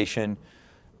Americanization.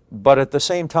 But at the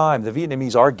same time, the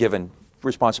Vietnamese are given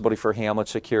responsibility for hamlet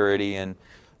security, and,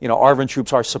 you know, ARVN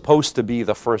troops are supposed to be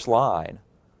the first line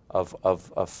of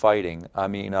fighting. I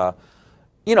mean,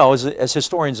 you know, as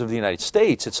historians of the United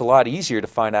States, it's a lot easier to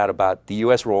find out about the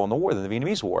U.S. role in the war than the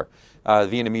Vietnamese war.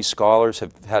 Vietnamese scholars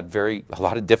have had a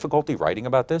lot of difficulty writing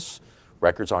about this.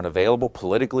 Records aren't available.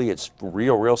 Politically, it's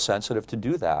real sensitive to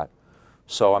do that.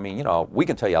 So, I mean, you know, we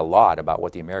can tell you a lot about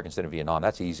what the Americans did in Vietnam.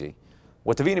 That's easy.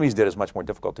 What the Vietnamese did is much more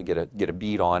difficult to get a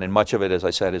beat on, and much of it, as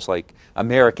I said, is like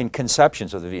American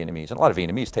conceptions of the Vietnamese. And a lot of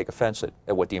Vietnamese take offense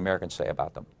at what the Americans say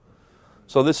about them.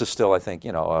 So this is still, I think,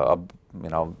 you know,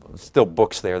 still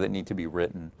books there that need to be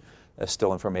written. There's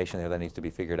still information there that needs to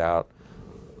be figured out.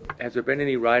 Has there been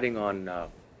any writing on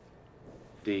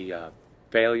the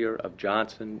failure of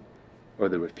Johnson, or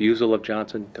the refusal of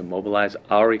Johnson to mobilize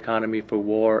our economy for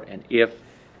war, and if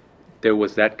there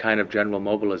was that kind of general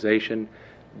mobilization,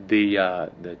 the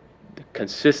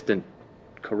consistent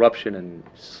corruption and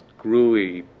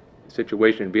screwy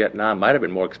situation in Vietnam might have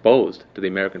been more exposed to the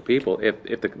American people if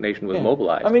the nation was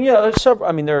mobilized? I mean, yeah, there's several.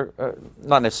 I mean, there are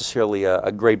not necessarily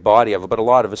a great body of it, but a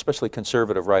lot of, especially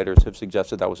conservative writers, have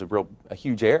suggested that was a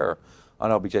huge error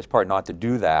on LBJ's part not to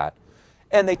do that.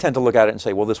 And they tend to look at it and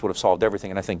say, well, this would have solved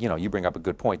everything. And I think, you know, you bring up a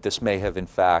good point. This may have, in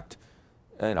fact,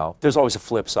 you know, there's always a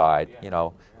flip side. You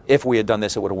know, if we had done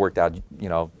this, it would have worked out, you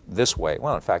know, this way.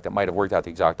 Well, in fact, it might have worked out the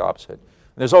exact opposite.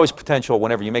 And there's always potential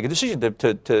whenever you make a decision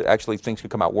to actually things could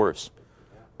come out worse,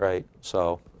 right?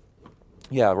 So,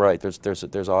 yeah, right.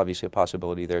 There's obviously a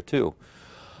possibility there too.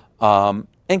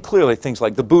 And clearly, things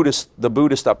like the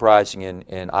Buddhist uprising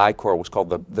in I Corps was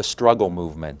called the struggle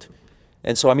movement.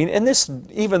 And so, I mean, and this,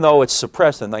 even though it's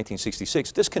suppressed in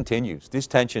 1966, this continues. These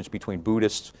tensions between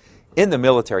Buddhists in the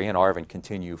military and ARVN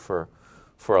continue for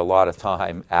a lot of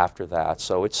time after that.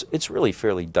 So it's really a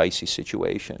fairly dicey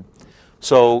situation.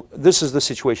 So this is the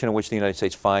situation in which the United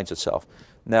States finds itself.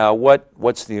 Now, what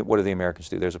do the Americans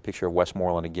do? There's a picture of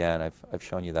Westmoreland again. I've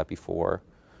shown you that before,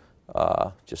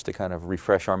 just to kind of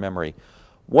refresh our memory.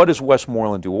 What does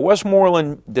Westmoreland do? Well,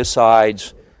 Westmoreland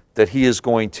decides that he is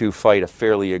going to fight a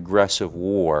fairly aggressive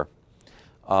war.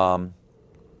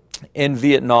 In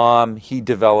Vietnam, he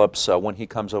develops, when he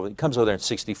comes over there in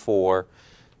 1964,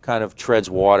 kind of treads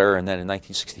water, and then in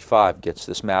 1965 gets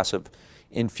this massive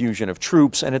infusion of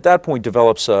troops, and at that point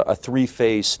develops a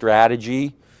three-phase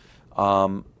strategy.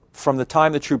 From the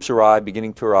time the troops arrive,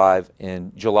 beginning to arrive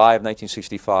in July of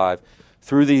 1965,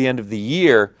 through the end of the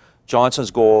year,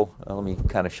 Johnson's goal, let me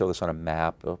kind of show this on a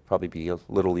map, it'll probably be a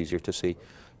little easier to see.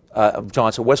 of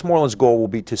Johnson. Westmoreland's goal will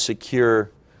be to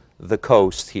secure the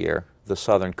coast here, the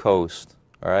southern coast,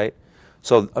 all right?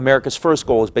 So America's first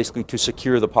goal is basically to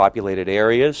secure the populated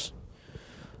areas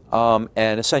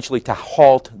and essentially to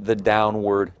halt the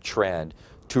downward trend,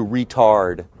 to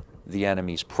retard the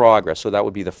enemy's progress. So that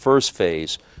would be the first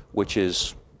phase, which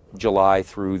is July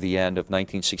through the end of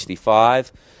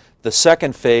 1965. The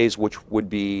second phase, which would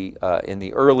be in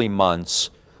the early months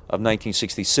of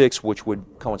 1966, which would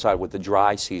coincide with the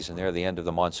dry season there, the end of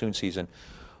the monsoon season,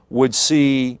 would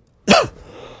see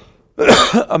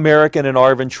American and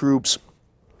ARVN troops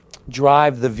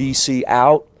drive the VC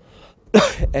out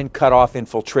and cut off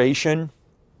infiltration.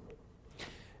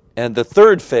 And the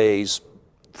third phase,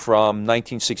 from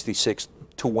 1966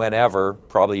 to whenever,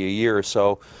 probably a year or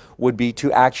so, would be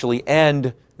to actually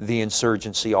end the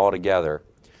insurgency altogether.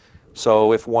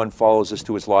 So if one follows this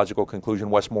to its logical conclusion,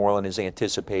 Westmoreland is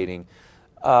anticipating,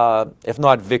 if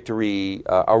not victory,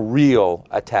 a real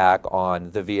attack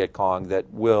on the Viet Cong that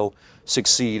will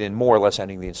succeed in more or less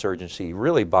ending the insurgency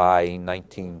really by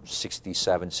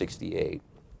 1967-68.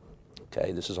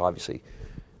 Okay, this is obviously,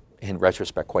 in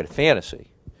retrospect, quite a fantasy.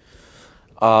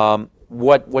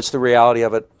 What's the reality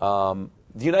of it?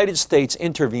 The United States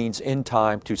intervenes in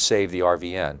time to save the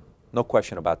RVN. No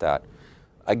question about that.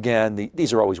 Again,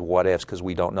 these are always what-ifs because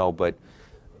we don't know, but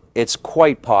it's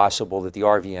quite possible that the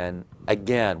RVN,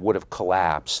 again, would have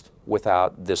collapsed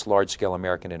without this large-scale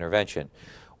American intervention.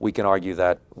 We can argue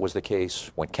that was the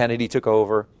case when Kennedy took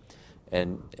over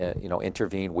and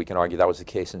intervened. We can argue that was the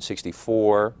case in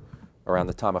 '64, around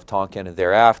the time of Tonkin and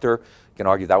thereafter. You can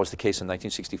argue that was the case in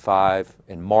 1965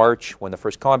 in March when the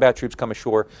first combat troops come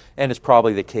ashore, and it's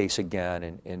probably the case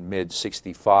again in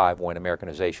mid-65 when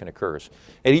Americanization occurs.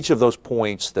 At each of those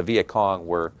points, the Viet Cong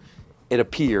were, it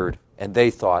appeared, and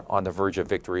they thought, on the verge of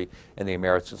victory, and the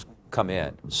Americans come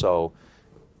in. So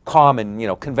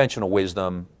common, conventional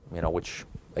wisdom, which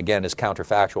again is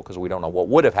counterfactual because we don't know what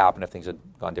would have happened if things had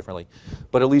gone differently,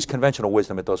 but at least conventional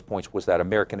wisdom at those points was that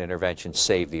American intervention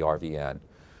saved the RVN.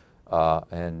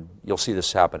 And you'll see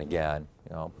this happen again.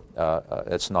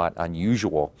 It's not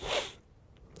unusual.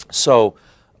 So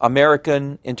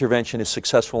American intervention is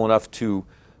successful enough to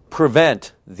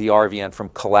prevent the RVN from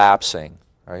collapsing.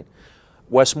 Right?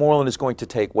 Westmoreland is going to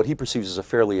take what he perceives as a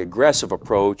fairly aggressive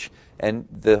approach, and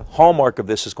the hallmark of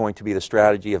this is going to be the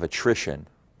strategy of attrition.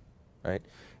 Right?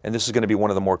 And this is going to be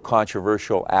one of the more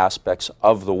controversial aspects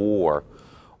of the war.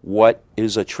 What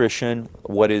is attrition?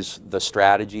 What is the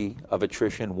strategy of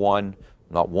attrition?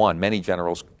 Many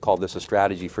generals call this a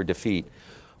strategy for defeat.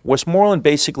 Westmoreland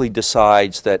basically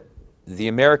decides that the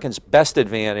Americans' best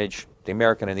advantage, the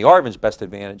American and the ARVN's best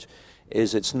advantage,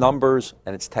 is its numbers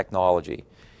and its technology,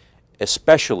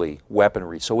 especially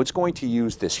weaponry. So it's going to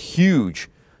use this huge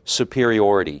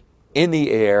superiority in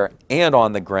the air and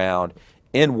on the ground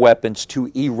in weapons to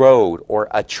erode or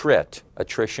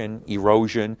attrition,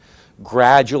 erosion,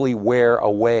 gradually wear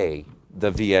away the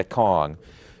Viet Cong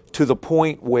to the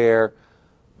point where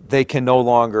they can no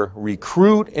longer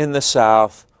recruit in the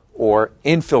south or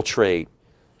infiltrate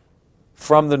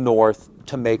from the north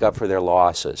to make up for their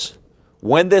losses.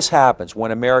 When this happens,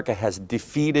 when America has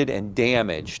defeated and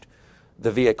damaged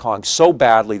the Viet Cong so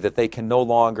badly that they can no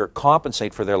longer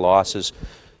compensate for their losses,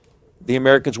 the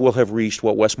Americans will have reached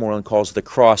what Westmoreland calls the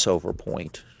crossover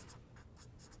point.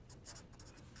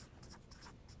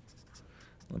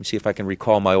 Let me see if I can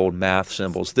recall my old math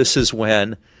symbols. This is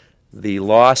when the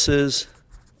losses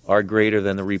are greater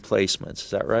than the replacements.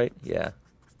 Is that right? Yeah.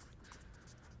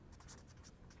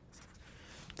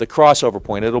 The crossover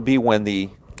point, it'll be when the,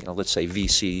 let's say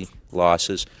VC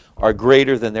losses are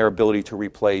greater than their ability to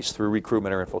replace through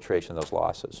recruitment or infiltration those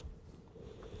losses.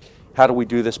 How do we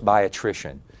do this? By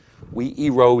attrition. We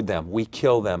erode them. We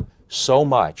kill them so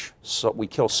much. So we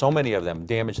kill so many of them,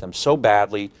 damage them so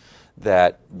badly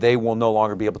that they will no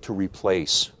longer be able to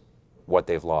replace what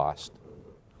they've lost.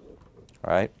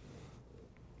 All right?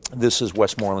 This is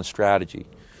Westmoreland's strategy.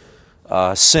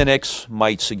 Cynics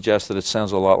might suggest that it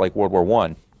sounds a lot like World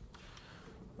War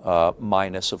I,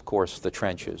 minus, of course, the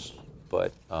trenches.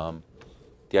 But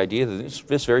the idea that this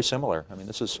is very similar. I mean,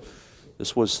 this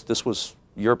was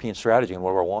European strategy in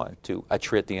World War I to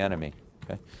attrit the enemy.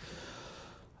 Okay?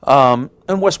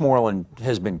 And Westmoreland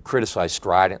has been criticized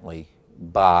stridently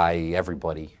by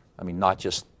everybody. I mean, not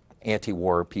just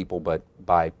anti-war people, but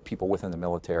by people within the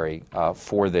military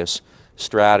for this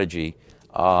strategy.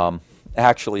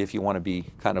 Actually, if you want to be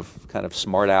kind of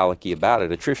smart alecky about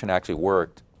it, attrition actually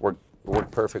worked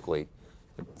perfectly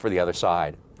for the other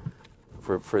side,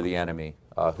 for the enemy.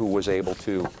 who was able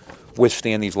to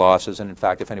withstand these losses. And in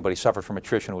fact, if anybody suffered from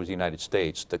attrition, it was the United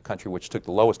States, the country which took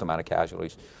the lowest amount of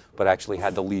casualties, but actually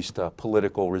had the least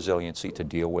political resiliency to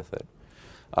deal with it.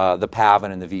 The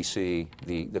PAVN and the VC,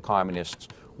 the communists,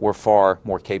 were far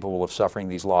more capable of suffering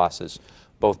these losses,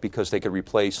 both because they could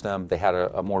replace them, they had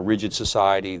a more rigid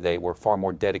society, they were far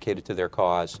more dedicated to their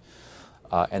cause,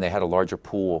 and they had a larger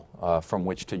pool from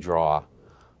which to draw.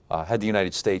 Had the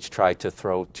United States tried to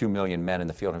throw 2 million men in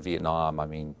the field in Vietnam, I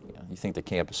mean, you think the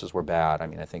campuses were bad. I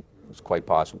mean, I think it's quite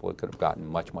possible it could have gotten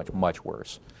much, much, much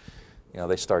worse. You know,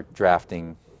 they start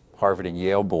drafting Harvard and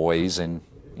Yale boys, and,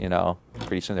 you know,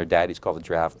 pretty soon their daddies call the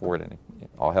draft board, and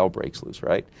all hell breaks loose,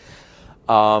 right?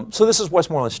 So this is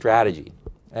Westmoreland's strategy,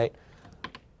 right?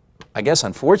 I guess,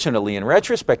 unfortunately, in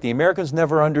retrospect, the Americans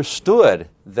never understood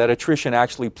that attrition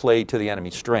actually played to the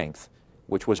enemy's strength,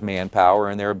 which was manpower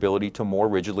and their ability to more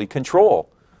rigidly control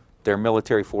their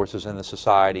military forces in the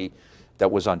society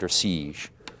that was under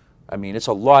siege. I mean, it's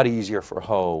a lot easier for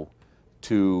Ho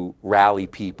to rally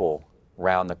people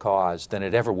around the cause than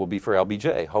it ever will be for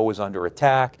LBJ. Ho is under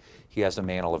attack. He has a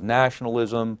mantle of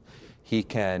nationalism. He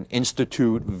can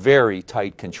institute very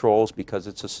tight controls because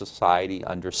it's a society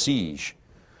under siege.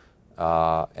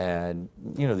 And,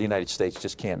 you know, the United States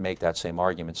just can't make that same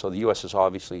argument. So the U.S.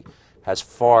 obviously has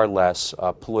far less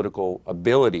political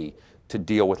ability to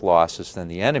deal with losses than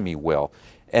the enemy will.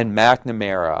 And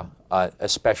McNamara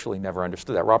especially never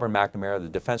understood that. Robert McNamara, the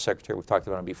defense secretary, we've talked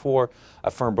about him before,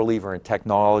 a firm believer in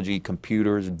technology,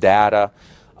 computers, data.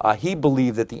 He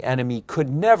believed that the enemy could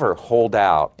never hold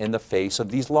out in the face of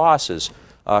these losses.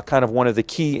 Kind of one of the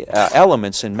key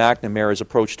elements in McNamara's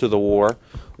approach to the war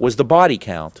was the body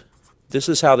count. This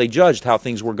is how they judged how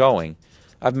things were going.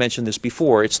 I've mentioned this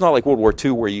before. It's not like World War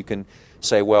II where you can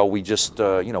say, well, we just,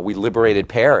 you know, we liberated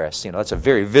Paris. You know, that's a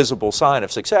very visible sign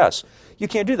of success. You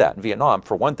can't do that in Vietnam,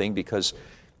 for one thing, because,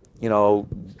 you know,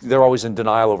 they're always in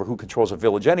denial over who controls a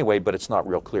village anyway, but it's not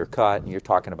real clear cut, and you're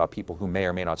talking about people who may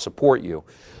or may not support you.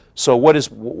 So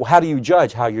how do you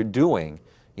judge how you're doing?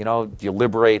 You know, do you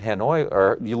liberate Hanoi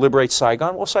or you liberate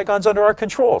Saigon? Well, Saigon's under our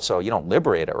control, so you don't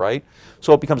liberate it, right?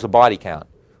 So it becomes a body count.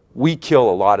 We kill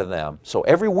a lot of them. So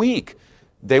every week,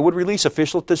 they would release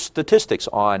official statistics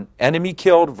on enemy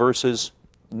killed versus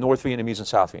North Vietnamese and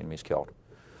South Vietnamese killed.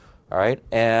 All right,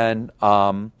 and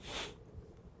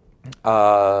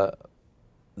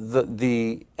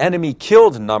the enemy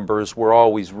killed numbers were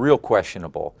always real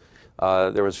questionable.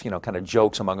 There was, you know, kind of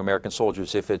jokes among American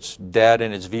soldiers. If it's dead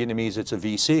and it's Vietnamese, it's a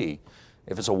VC.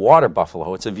 If it's a water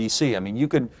buffalo, it's a VC. I mean, you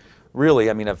could really,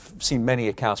 I mean, I've seen many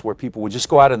accounts where people would just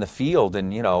go out in the field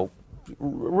and, you know,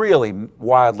 really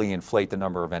wildly inflate the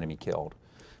number of enemy killed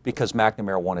because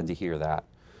McNamara wanted to hear that.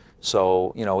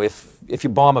 So, you know, if you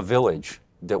bomb a village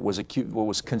that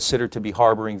was considered to be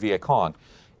harboring Viet Cong,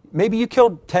 maybe you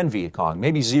killed 10 Viet Cong,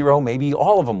 maybe 0, maybe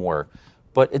all of them were.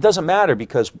 But it doesn't matter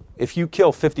because if you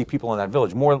kill 50 people in that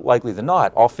village, more likely than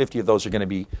not, all 50 of those are going to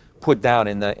be put down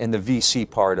in the VC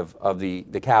part of the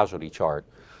casualty chart.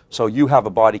 So you have a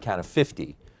body count of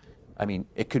 50. I mean,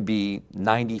 it could be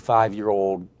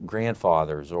 95-year-old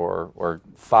grandfathers or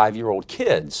 5-year-old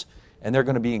kids, and they're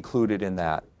going to be included in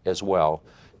that as well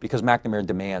because McNamara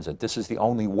demands it. This is the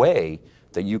only way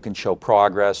that you can show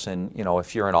progress, and, you know,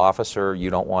 if you're an officer, you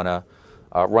don't want to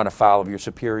run afoul of your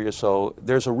superiors. So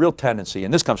there's a real tendency,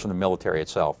 and this comes from the military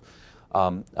itself.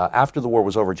 After the war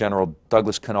was over, General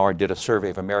Douglas Kennard did a survey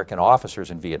of American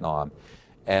officers in Vietnam.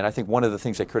 And I think one of the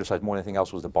things they criticized more than anything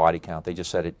else was the body count. They just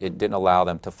said it didn't allow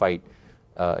them to fight,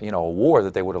 you know, a war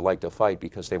that they would have liked to fight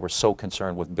because they were so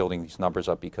concerned with building these numbers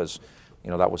up because,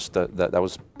 you know, that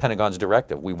was Pentagon's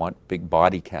directive. We want big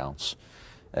body counts.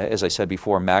 As I said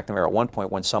before, McNamara at one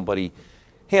point when somebody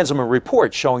hands him a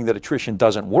report showing that attrition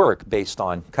doesn't work based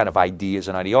on kind of ideas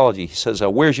and ideology, he says,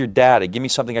 where's your data? Give me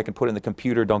something I can put in the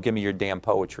computer. Don't give me your damn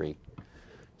poetry.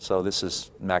 So this is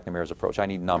McNamara's approach. I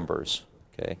need numbers.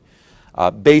 Okay.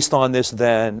 Based on this,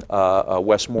 then,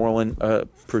 Westmoreland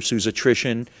pursues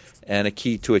attrition, and a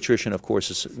key to attrition, of course,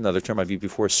 is another term I've used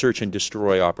before, search and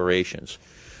destroy operations.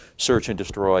 Search and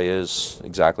destroy is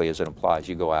exactly as it implies.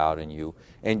 You go out and you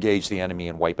engage the enemy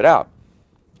and wipe it out.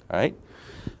 All right?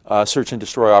 Search and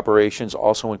destroy operations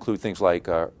also include things like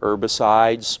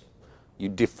herbicides. You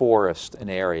deforest an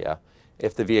area.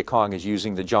 If the Viet Cong is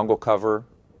using the jungle cover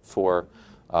for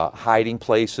hiding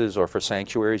places or for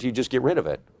sanctuaries, you just get rid of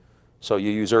it. So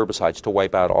you use herbicides to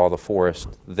wipe out all the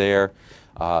forest there.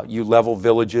 You level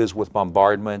villages with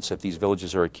bombardments if these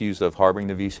villages are accused of harboring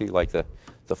the VC, like the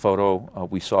photo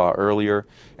we saw earlier.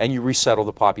 And you resettle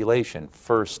the population,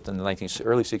 first in the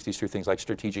early 60s through things like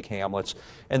strategic hamlets,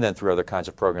 and then through other kinds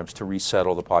of programs to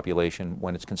resettle the population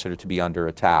when it's considered to be under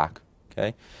attack.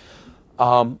 Okay.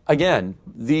 Again,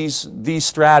 these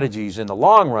strategies in the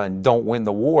long run don't win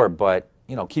the war, but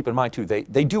keep in mind too,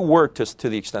 they do work to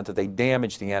the extent that they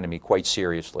damage the enemy quite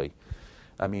seriously.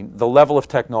 I mean, the level of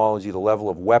technology, the level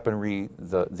of weaponry,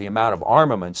 the amount of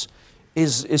armaments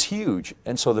is huge,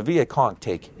 and so the Viet Cong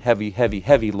take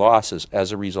heavy losses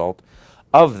as a result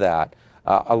of that.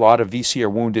 A lot of VC are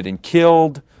wounded and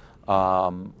killed.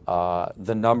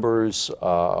 The numbers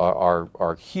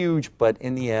are huge, but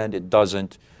in the end, it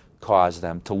doesn't cause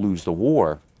them to lose the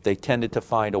war. They tended to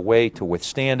find a way to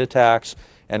withstand attacks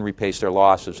and repace their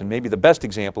losses. And maybe the best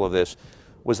example of this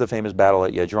was the famous battle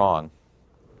at Yadrong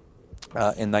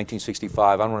in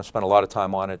 1965. I don't want to spend a lot of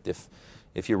time on it.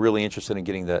 If you're really interested in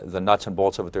getting the nuts and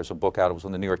bolts of it, there's a book out. It was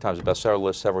on the New York Times bestseller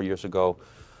list several years ago,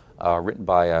 written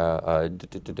by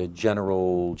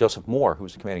General Joseph Moore, who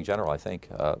was the commanding general, I think,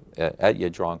 at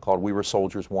Yadrong, called "We Were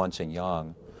Soldiers Once and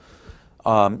Young."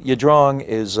 Yadrong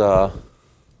is,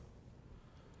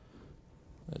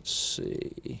 let's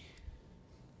see,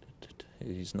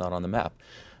 he's not on the map.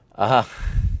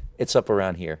 It's up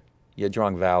around here,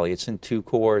 Yadrong Valley. It's in two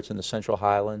corps. It's in the Central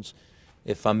Highlands.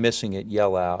 If I'm missing it,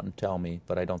 yell out and tell me,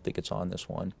 but I don't think it's on this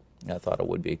one. I thought it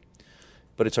would be.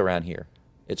 But it's around here.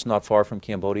 It's not far from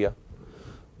Cambodia.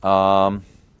 It's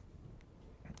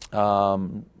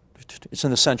in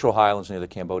the Central Highlands near the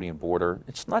Cambodian border.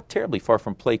 It's not terribly far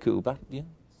from Pleiku, but yeah.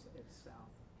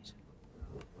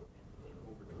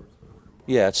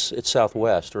 Yeah, it's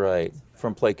southwest, right,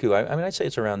 from Pleiku. I mean, I'd say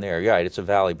it's around there. Yeah, right, it's a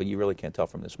valley, but you really can't tell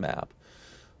from this map.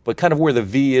 But kind of where the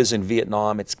V is in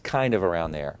Vietnam, it's kind of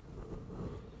around there.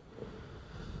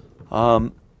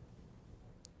 For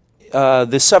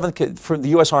the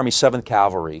U.S. Army 7th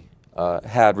Cavalry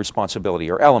had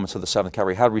responsibility, or elements of the 7th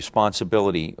Cavalry had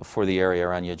responsibility for the area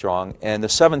around Yadrong, and the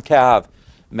 7th Cav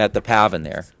met the PAVN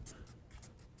there.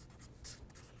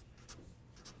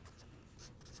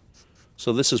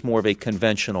 So this is more of a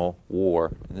conventional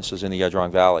war, and this is in the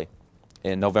Yadrong Valley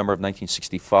in November of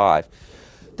 1965.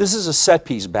 This is a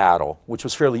set-piece battle, which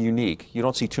was fairly unique. You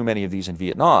don't see too many of these in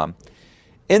Vietnam.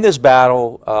 In this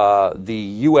battle, the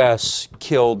U.S.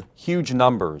 killed huge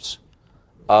numbers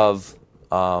of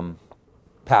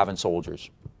PAVN soldiers,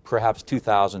 perhaps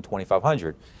 2,000,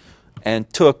 2,500,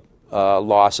 and took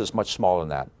losses much smaller than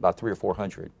that, about 300 or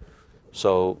 400.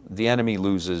 So the enemy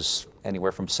loses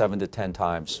anywhere from 7 to 10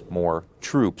 times more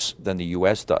troops than the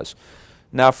U.S. does.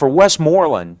 Now, for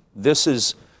Westmoreland, this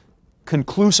is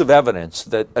conclusive evidence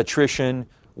that attrition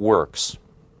works.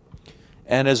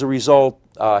 And as a result,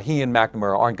 he and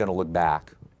McNamara aren't going to look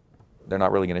back. They're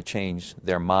not really going to change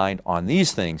their mind on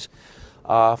these things.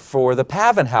 For the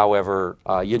PAVN, however,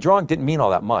 Yadrong didn't mean all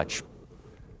that much.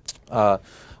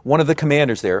 One of the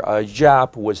commanders there,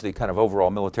 Giap was the kind of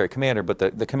overall military commander, but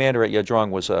the commander at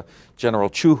Yadrong was General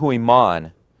Chu Hui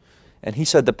Man. And he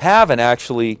said the PAVN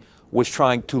actually was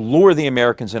trying to lure the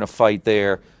Americans in a fight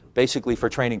there, basically for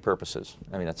training purposes.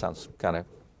 I mean, that sounds kind of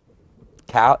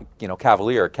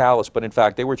cavalier, callous, but in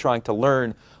fact they were trying to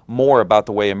learn more about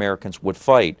the way Americans would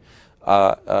fight.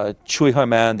 Chui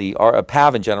Huiman, the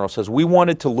PAVN general, says, "We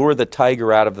wanted to lure the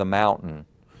tiger out of the mountain.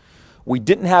 We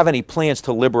didn't have any plans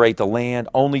to liberate the land,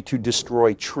 only to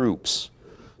destroy troops."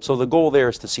 So the goal there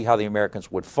is to see how the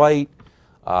Americans would fight,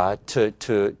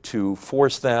 to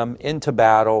force them into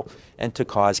battle, and to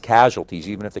cause casualties,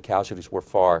 even if the casualties were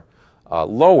far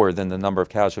lower than the number of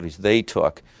casualties they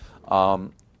took.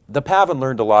 The PAVN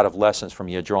learned a lot of lessons from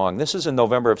Yadrong. This is in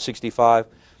November of '65.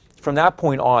 From that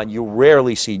point on, you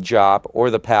rarely see Giap or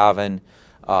the PAVN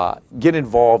get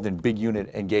involved in big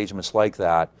unit engagements like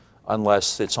that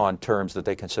unless it's on terms that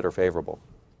they consider favorable.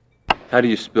 How do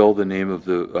you spell the name of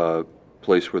the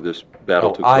place where this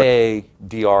battle took place?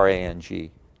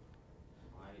 I-A-D-R-A-N-G.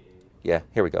 Yeah,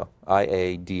 here we go.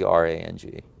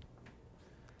 I-A-D-R-A-N-G.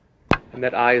 And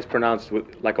that I is pronounced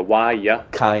like a Y, yeah?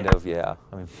 Kind of, yeah.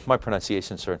 I mean, my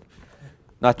pronunciations are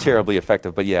not terribly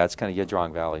effective, but yeah, it's kind of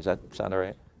Yadrong Valley. Does that sound all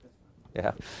right?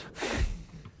 Yeah.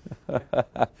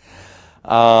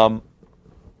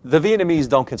 The Vietnamese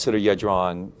don't consider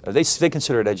Yadrong, they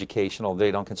consider it educational, they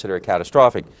don't consider it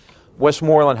catastrophic.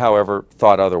 Westmoreland, however,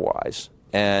 thought otherwise.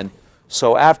 And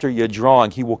so after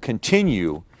Yadrong, he will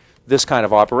continue this kind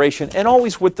of operation, and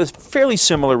always with the fairly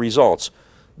similar results.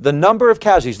 The number of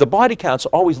casualties, the body counts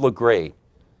always look great.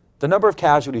 The number of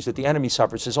casualties that the enemy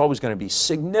suffers is always going to be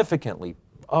significantly,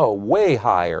 way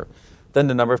higher than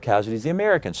the number of casualties the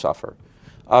Americans suffer.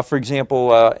 For example,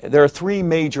 there are 3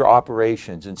 major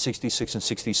operations in '66 and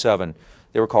 '67.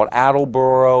 They were called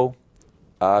Attleboro,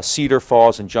 Cedar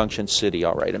Falls, and Junction City.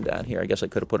 I'll write them down here. I guess I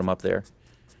could have put them up there.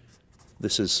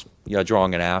 This is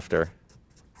Yadrong and after.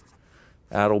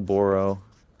 Attleboro,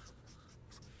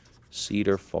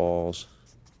 Cedar Falls,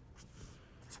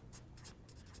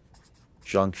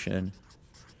 Junction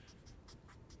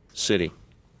City.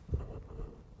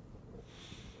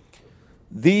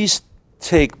 These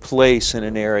take place in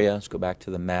an area, let's go back to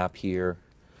the map here,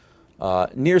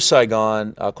 near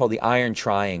Saigon, called the Iron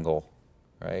Triangle,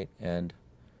 right? And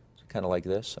it's kind of like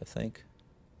this, I think.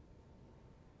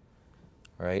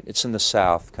 All right, it's in the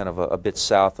south, kind of a bit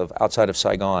south of, outside of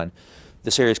Saigon.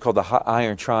 This area is called the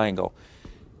Iron Triangle.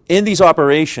 In these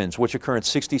operations, which occur in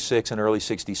 66 and early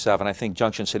 67, I think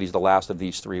Junction City is the last of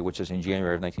these three, which is in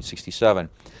January of 1967,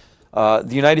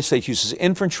 the United States uses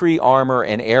infantry, armor,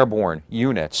 and airborne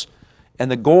units.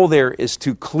 And the goal there is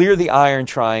to clear the Iron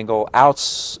Triangle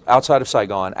outside of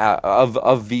Saigon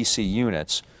of VC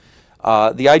units.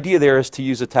 The idea there is to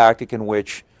use a tactic in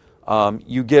which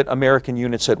you get American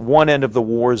units at one end of the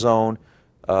war zone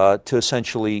to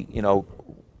essentially,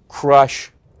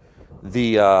 crush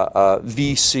the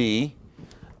VC,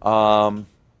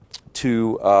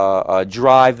 to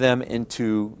drive them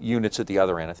into units at the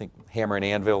other end. I think hammer and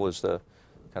anvil is the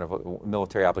kind of a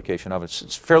military application of it.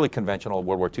 It's fairly conventional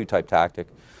World War II type tactic.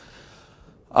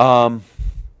 And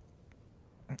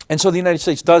so the United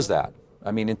States does that.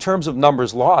 I mean, in terms of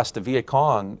numbers lost, the Viet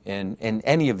Cong in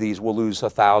any of these will lose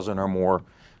 1,000 or more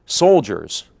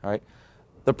soldiers. Right?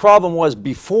 The problem was,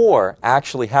 before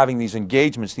actually having these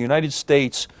engagements, the United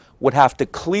States would have to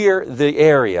clear the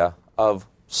area of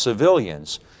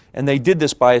civilians. And they did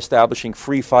this by establishing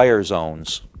free fire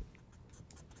zones.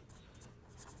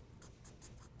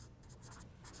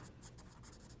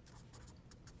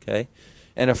 Okay?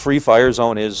 And a free fire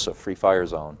zone is a free fire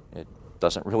zone. It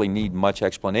doesn't really need much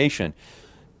explanation.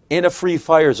 In a free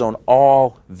fire zone,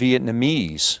 all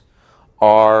Vietnamese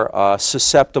are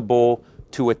susceptible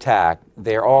to attack.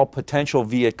 They're all potential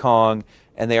Viet Cong,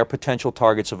 and they are potential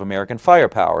targets of American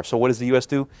firepower. So what does the U.S.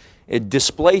 do? It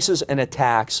displaces and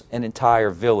attacks an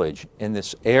entire village in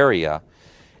this area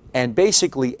and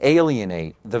basically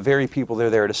alienate the very people they're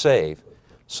there to save.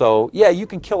 So, yeah, you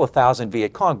can kill 1,000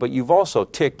 Viet Cong, but you've also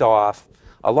ticked off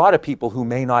a lot of people who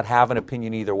may not have an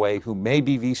opinion either way, who may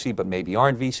be VC but maybe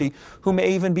aren't VC, who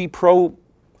may even be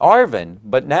pro-ARVN,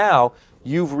 but now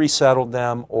you've resettled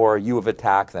them or you have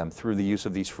attacked them through the use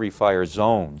of these free fire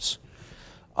zones.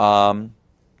 And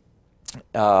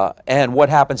what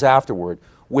happens afterward?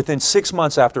 Within 6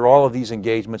 months after all of these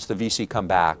engagements, the VC come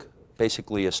back,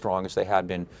 basically as strong as they had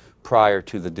been prior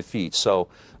to the defeat. So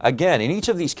again, in each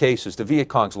of these cases, the Viet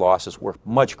Cong's losses were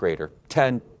much greater,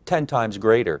 10 times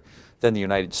greater than the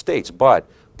United States. But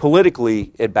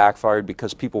politically, it backfired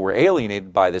because people were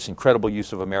alienated by this incredible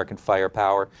use of American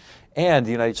firepower, and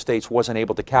the United States wasn't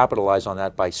able to capitalize on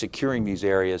that by securing these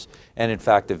areas, and in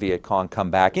fact, the Viet Cong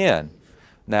come back in.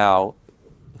 Now,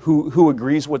 who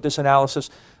agrees with this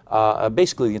analysis?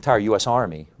 Basically the entire U.S.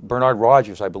 Army. Bernard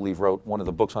Rogers, I believe, wrote one of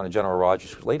the books on General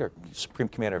Rogers, later Supreme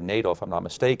Commander of NATO, if I'm not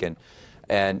mistaken.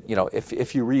 And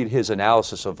if you read his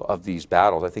analysis of these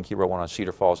battles, I think he wrote one on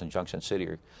Cedar Falls and Junction City.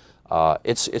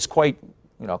 It's quite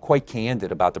quite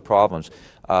candid about the problems.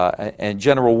 And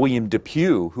General William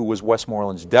Depew, who was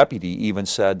Westmoreland's deputy, even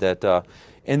said that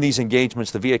in these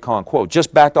engagements, the Viet Cong, quote,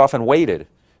 just backed off and waited.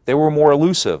 They were more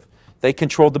elusive. They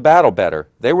controlled the battle better.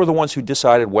 They were the ones who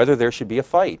decided whether there should be a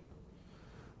fight.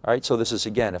 All right, so this is,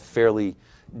 again, a fairly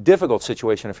difficult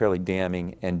situation, a fairly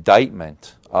damning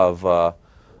indictment of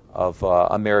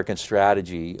American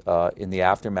strategy in the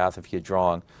aftermath of Viet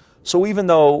Cong. So even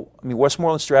though,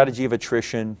 Westmoreland's strategy of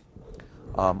attrition,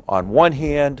 on one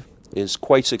hand, is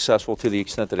quite successful to the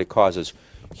extent that it causes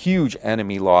huge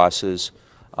enemy losses,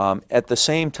 at the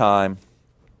same time,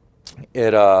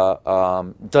 it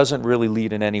doesn't really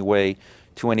lead in any way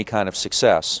to any kind of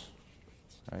success.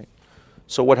 Right?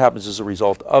 So what happens as a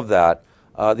result of that?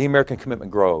 The American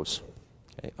commitment grows.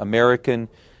 Okay? American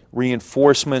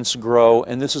reinforcements grow,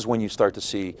 and this is when you start to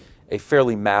see a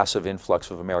fairly massive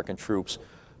influx of American troops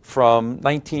from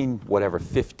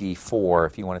 1954,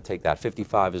 if you want to take that.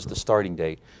 55 is the starting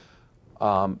date. To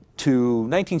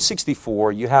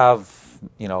 1964, you have,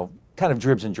 kind of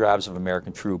dribs and drabs of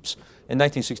American troops. In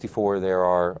 1964, there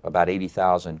are about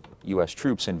 80,000 U.S.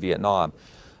 troops in Vietnam.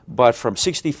 But from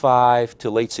 65 to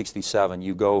late 67,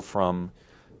 you go from,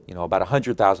 about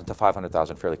 100,000 to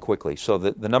 500,000 fairly quickly. So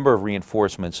the number of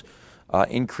reinforcements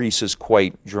increases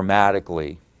quite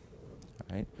dramatically.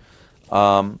 Right?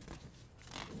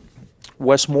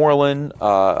 Westmoreland,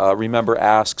 remember,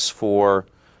 asks for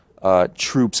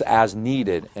troops as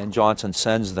needed, and Johnson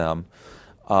sends them.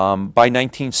 By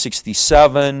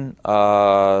 1967,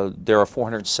 there are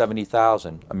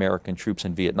 470,000 American troops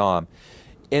in Vietnam.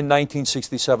 In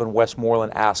 1967,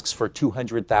 Westmoreland asks for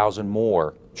 200,000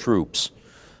 more troops.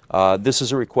 This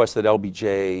is a request that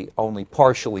LBJ only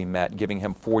partially met, giving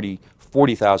him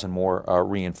 40,000 more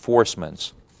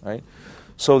reinforcements. Right?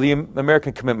 So the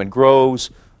American commitment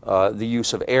grows, the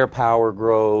use of air power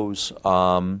grows,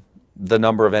 the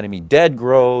number of enemy dead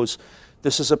grows.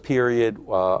 This is a period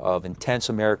of intense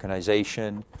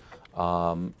Americanization.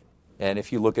 And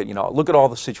if you look at, look at all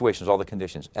the situations, all the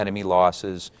conditions, enemy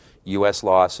losses, U.S.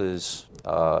 losses,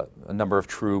 a number of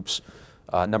troops,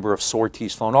 number of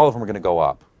sorties flown, all of them are going to go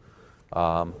up.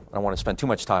 I don't want to spend too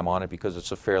much time on it because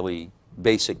it's a fairly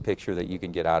basic picture that you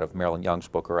can get out of Marilyn Young's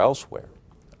book or elsewhere.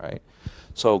 Right?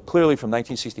 So clearly from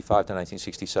 1965 to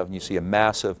 1967, you see a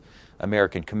massive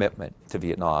American commitment to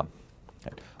Vietnam.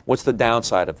 What's the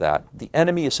downside of that? The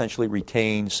enemy essentially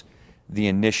retains the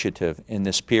initiative in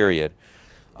this period.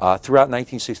 Throughout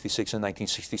 1966 and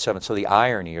 1967, so the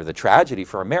irony or the tragedy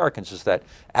for Americans is that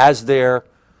as their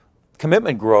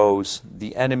commitment grows,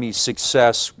 the enemy's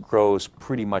success grows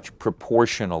pretty much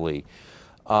proportionally.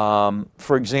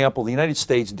 For example, the United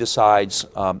States decides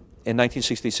in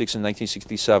 1966 and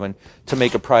 1967 to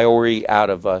make a priority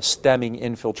out of stemming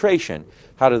infiltration.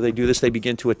 How do they do this? They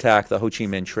begin to attack the Ho Chi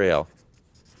Minh Trail.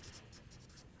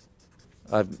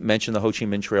 I've mentioned the Ho Chi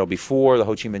Minh Trail before. The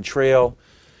Ho Chi Minh Trail,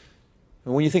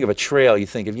 when you think of a trail, you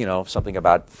think of, something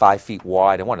about 5 feet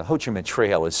wide. And the Ho Chi Minh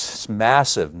Trail is this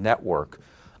massive network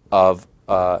of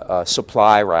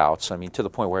supply routes, to the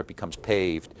point where it becomes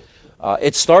paved.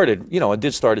 It started, it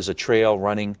did start as a trail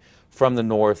running from the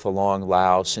north along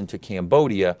Laos into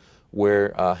Cambodia,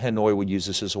 where Hanoi would use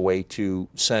this as a way to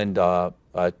send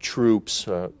troops,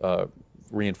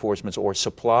 reinforcements, or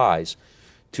supplies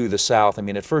to the south.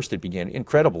 At first it began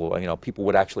incredible. People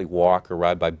would actually walk or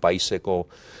ride by bicycle,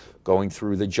 going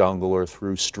through the jungle or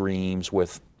through streams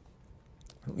with,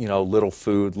 little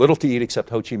food, little to eat except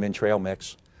Ho Chi Minh Trail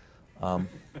mix.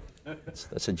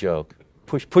 That's a joke.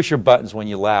 Push your buttons when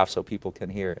you laugh so people can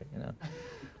hear it.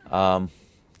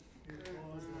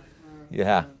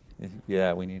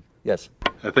 Yeah, we need, yes.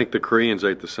 I think the Koreans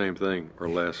ate the same thing, or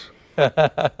less.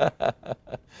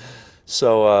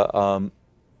 So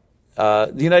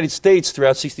the United States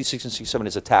throughout 66 and 67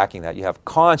 is attacking that. You have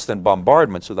constant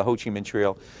bombardments of the Ho Chi Minh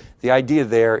Trail. The idea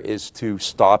there is to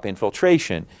stop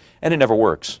infiltration, and it never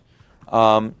works.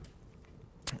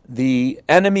 The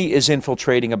enemy is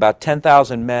infiltrating about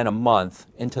 10,000 men a month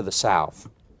into the south.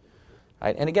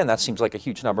 Right? And again, that seems like a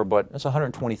huge number, but that's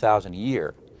 120,000 a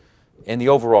year. In the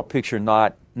overall picture,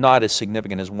 not as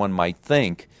significant as one might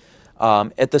think.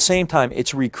 At the same time,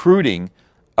 it's recruiting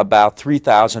about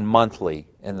 3,000 monthly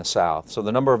in the south. So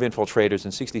the number of infiltrators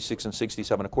in 66 and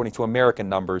 67, according to American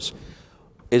numbers,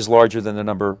 is larger than the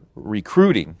number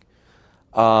recruiting.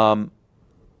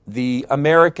 The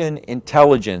American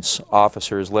intelligence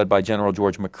officers, led by General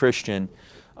George McChristian,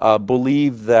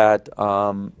 believe that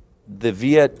the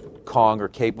Viet Cong are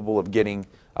capable of getting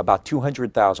about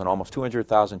 200,000, almost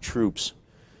 200,000 troops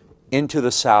into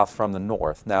the south from the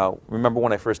north. Now, remember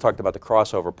when I first talked about the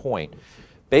crossover point.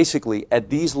 Basically, at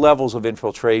these levels of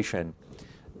infiltration,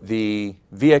 the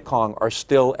Viet Cong are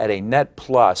still at a net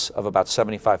plus of about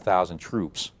 75,000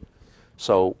 troops.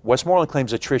 So Westmoreland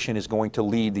claims attrition is going to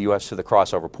lead the U.S. to the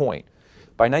crossover point.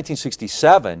 By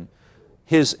 1967,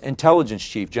 his intelligence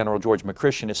chief, General George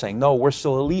McChristian, is saying, no, we're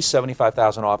still at least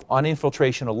 75,000 off on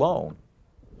infiltration alone.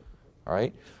 All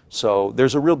right? So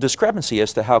there's a real discrepancy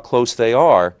as to how close they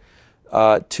are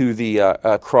to the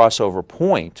crossover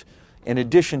point. In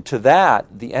addition to that,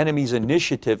 the enemy's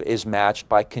initiative is matched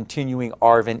by continuing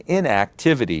ARVN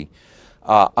inactivity.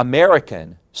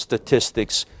 American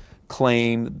statistics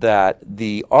claim that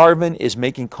the ARVN is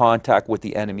making contact with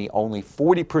the enemy only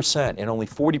 40%, and only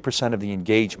 40% of the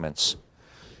engagements.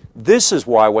 This is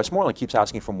why Westmoreland keeps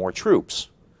asking for more troops.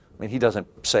 He doesn't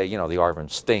say, the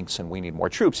ARVN stinks and we need more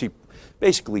troops. He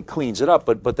basically cleans it up,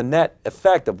 but the net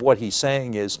effect of what he's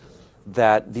saying is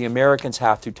that the Americans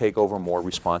have to take over more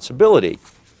responsibility,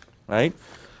 right?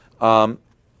 And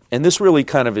this really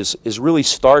kind of is really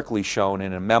starkly shown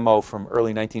in a memo from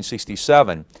early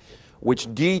 1967,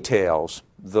 which details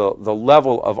the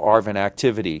level of ARVN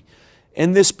activity.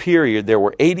 In this period, there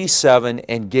were 87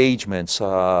 engagements,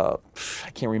 I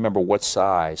can't remember what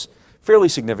size, fairly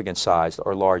significant size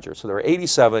or larger. So there were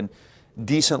 87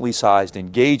 decently sized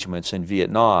engagements in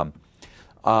Vietnam.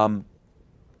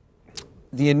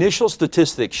 The initial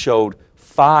statistics showed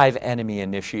 5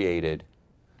 enemy-initiated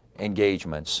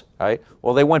engagements, right?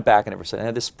 Well, they went back and ever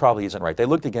said, this probably isn't right. They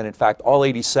looked again. In fact, all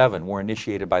 87 were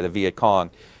initiated by the Viet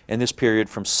Cong in this period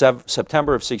from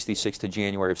September of 66 to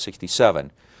January of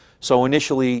 67. So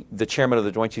initially, the chairman of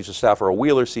the Joint Chiefs of Staff, Earl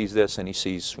Wheeler, sees this, and he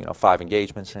sees 5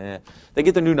 engagements. They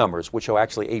get the new numbers, which show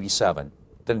actually 87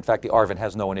 that in fact the ARVN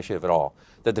has no initiative at all,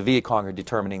 that the Viet Cong are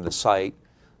determining the site,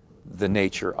 the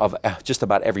nature of just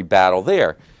about every battle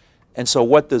there. And so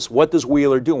what does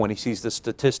Wheeler do when he sees the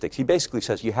statistics? He basically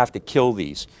says, you have to kill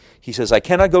these. He says, I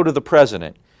cannot go to the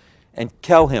president and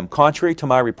tell him, contrary to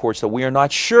my reports, that we are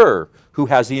not sure who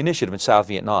has the initiative in South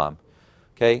Vietnam.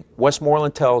 Okay? Wheeler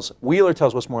tells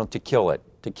Westmoreland to kill it,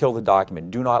 to kill the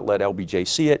document. Do not let LBJ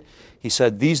see it. He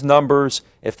said, these numbers,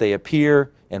 if they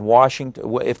appear in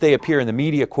Washington, if they appear in the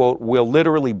media, quote, will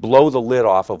literally blow the lid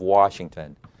off of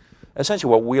Washington.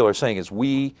 Essentially what Wheeler's saying is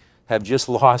we have just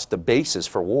lost the basis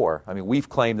for war. I mean, we've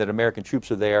claimed that American troops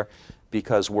are there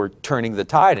because we're turning the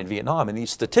tide in Vietnam, and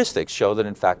these statistics show that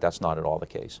in fact that's not at all the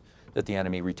case, that the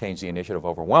enemy retains the initiative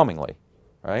overwhelmingly,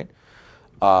 right?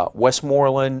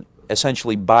 Westmoreland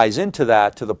essentially buys into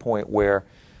that to the point where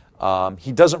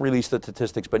he doesn't release the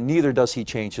statistics, but neither does he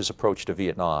change his approach to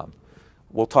Vietnam.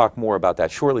 We'll talk more about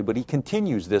that shortly, but he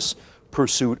continues this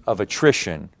pursuit of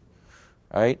attrition,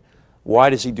 right? Why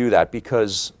does he do that?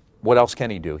 Because what else can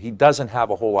he do? He doesn't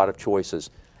have a whole lot of choices.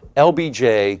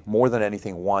 LBJ, more than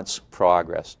anything, wants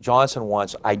progress. Johnson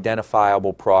wants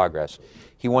identifiable progress.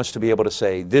 He wants to be able to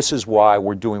say, this is why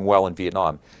we're doing well in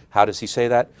Vietnam. How does he say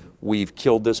that? We've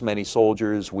killed this many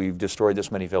soldiers, we've destroyed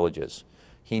this many villages.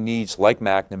 He needs, like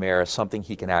McNamara, something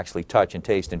he can actually touch and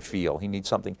taste and feel. He needs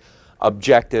something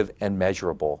objective and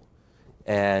measurable.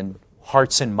 And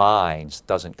hearts and minds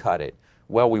doesn't cut it.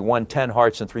 Well, we won 10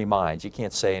 hearts and 3 minds. You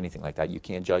can't say anything like that. You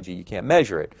can't judge it. You can't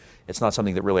measure it. It's not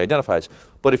something that really identifies.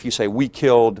 But if you say we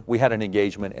had an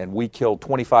engagement and we killed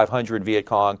 2,500 Viet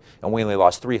Cong and we only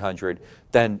lost 300,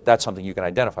 then that's something you can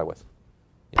identify with.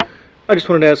 Yeah. I just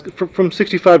wanted to ask, from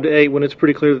 65 to 8, when it's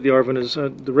pretty clear that the ARVN is,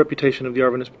 the reputation of the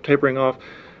ARVN is tapering off,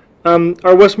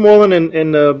 are Westmoreland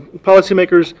and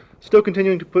policymakers still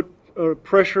continuing to put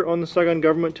pressure on the Saigon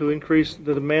government to increase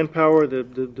the manpower,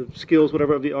 the skills,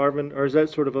 whatever, of the ARVN, or is that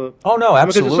sort of a... Oh, no,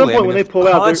 absolutely. Because at some point when they pull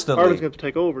out, the ARVN's constantly going to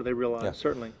take over, they realize,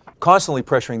 certainly. Constantly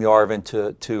pressuring the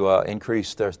ARVN to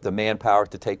increase the manpower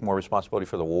to take more responsibility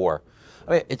for the war.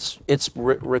 I mean, it's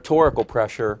rhetorical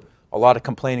pressure, a lot of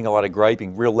complaining, a lot of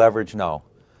griping. Real leverage, no.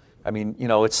 I mean, you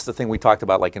know, it's the thing we talked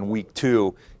about, like in week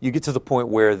 2, you get to the point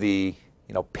where the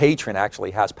patron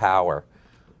actually has power.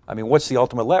 I mean, what's the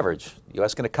ultimate leverage? The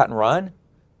U.S. going to cut and run?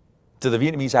 Do the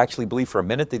Vietnamese actually believe for a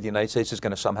minute that the United States is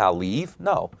going to somehow leave?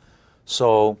 No.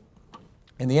 So,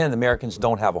 in the end, the Americans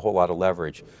don't have a whole lot of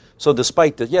leverage. So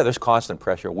despite that, yeah, there's constant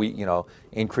pressure. We,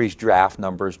 increase draft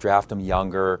numbers, draft them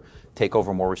younger, take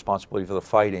over more responsibility for the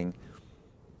fighting.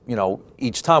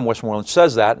 Each time Westmoreland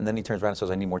says that, and then he turns around and says,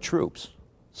 I need more troops.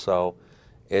 So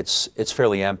it's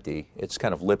fairly empty. It's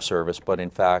kind of lip service, but in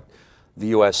fact, the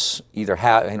U.S. either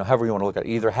has, however you want to look at it,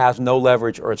 either has no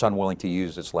leverage or it's unwilling to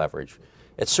use its leverage.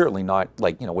 It's certainly not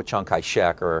like, with Chiang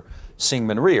Kai-shek or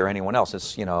Syngman Rhee or anyone else.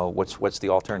 It's, what's the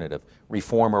alternative?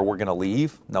 Reform or we're going to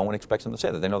leave? No one expects them to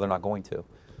say that. They know they're not going to.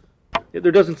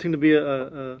 There doesn't seem to be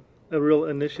a real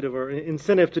initiative or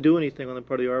incentive to do anything on the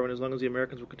part of the ARVN as long as the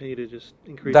Americans will continue to just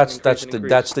increase.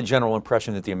 That's the general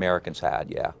impression that the Americans had,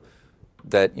 yeah.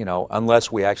 That,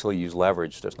 unless we actually use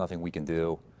leverage, there's nothing we can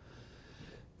do.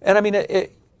 And I mean, a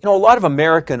lot of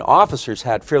American officers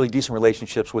had fairly decent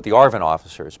relationships with the ARVN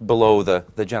officers below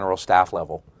the general staff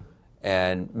level.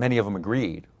 And many of them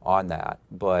agreed on that.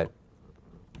 But,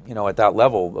 at that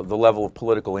level, the level of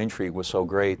political intrigue was so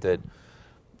great that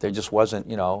there just wasn't,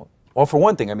 well, for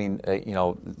one thing, I mean,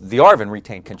 the ARVN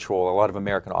retained control. A lot of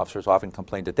American officers often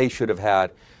complained that they should have had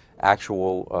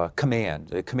actual command.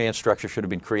 The command structure should have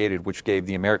been created which gave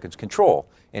the Americans control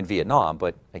in Vietnam.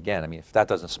 But again, I mean, if that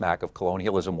doesn't smack of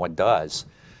colonialism, what does?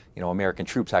 American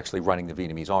troops actually running the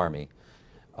Vietnamese army.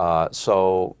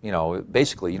 So,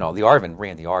 basically, the ARVN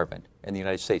ran the ARVN, and the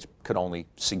United States could only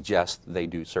suggest they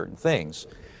do certain things.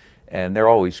 And they're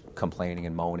always complaining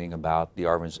and moaning about the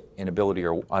ARVN's inability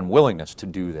or unwillingness to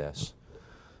do this.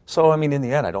 So, I mean, in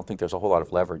the end, I don't think there's a whole lot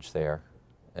of leverage there.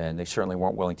 And they certainly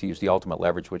weren't willing to use the ultimate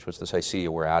leverage, which was to say, see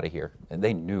you, we're out of here. And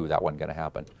they knew that wasn't going to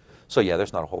happen. So, yeah,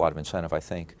 there's not a whole lot of incentive, I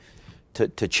think,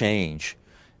 to change.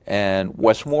 And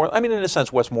Westmoreland, I mean, in a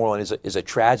sense, Westmoreland is a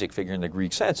tragic figure in the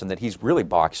Greek sense in that he's really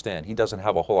boxed in. He doesn't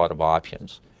have a whole lot of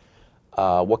options.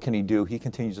 What can he do? He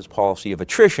continues his policy of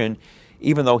attrition,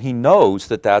 even though he knows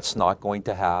that that's not going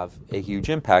to have a huge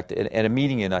impact. At a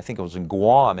meeting I think it was in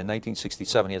Guam in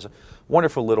 1967, he has a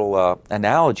wonderful little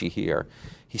analogy here.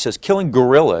 He says, killing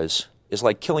gorillas is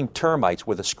like killing termites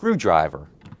with a screwdriver,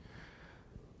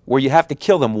 where you have to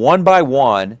kill them one by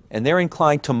one, and they're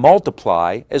inclined to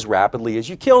multiply as rapidly as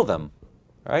you kill them,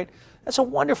 right? That's a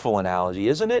wonderful analogy,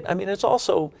 isn't it? I mean, it's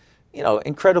also,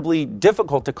 incredibly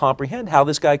difficult to comprehend how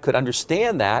this guy could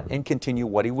understand that and continue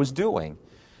what he was doing.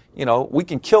 you know, we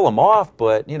can kill them off,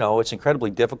 but, you know, it's incredibly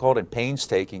difficult and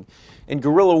painstaking. In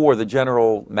guerrilla war, the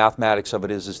general mathematics of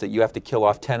it is that you have to kill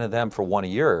off 10 of them for one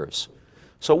of yours.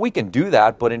 So we can do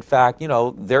that, but in fact, you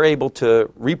know, they're able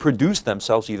to reproduce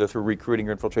themselves either through recruiting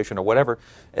or infiltration or whatever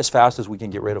as fast as we can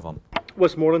get rid of them.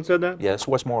 Westmoreland said that? Yes,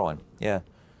 Westmoreland, yeah.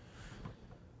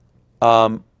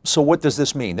 So what does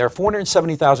this mean? There are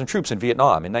 470,000 troops in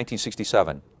Vietnam in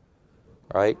 1967,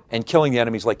 right? And killing the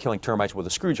enemy is like killing termites with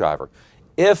a screwdriver.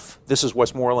 If, this is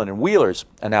Westmoreland and Wheeler's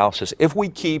analysis, if we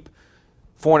keep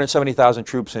 470,000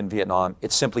 troops in Vietnam,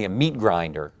 it's simply a meat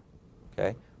grinder,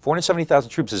 okay? 470,000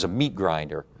 troops is a meat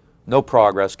grinder. No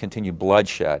progress, continued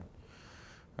bloodshed,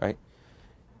 right?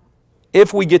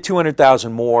 If we get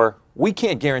 200,000 more, we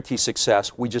can't guarantee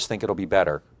success. We just think it'll be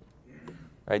better,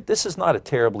 right? This is not a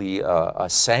terribly a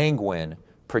sanguine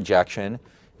projection,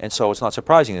 and so it's not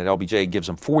surprising that LBJ gives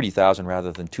them 40,000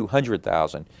 rather than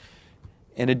 200,000.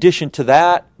 In addition to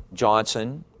that,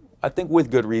 Johnson, I think with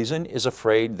good reason, is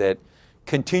afraid that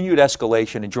continued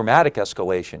escalation and dramatic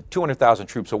escalation, 200,000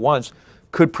 troops at once,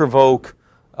 could provoke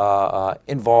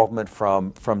involvement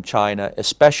from China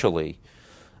especially.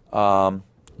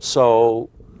 So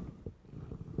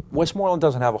Westmoreland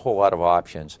doesn't have a whole lot of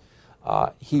options.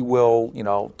 He will, you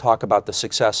know, talk about the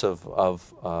success of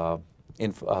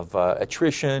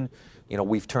attrition. You know,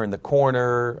 we've turned the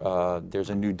corner. There's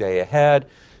a new day ahead.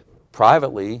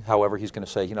 Privately, however, he's going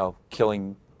to say, you know,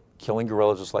 killing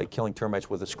guerrillas is like killing termites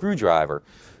with a screwdriver.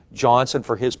 Johnson,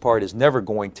 for his part, is never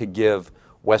going to give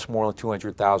Westmoreland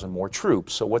 200,000 more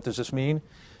troops. So what does this mean?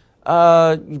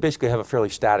 You basically have a fairly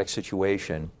static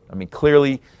situation. I mean,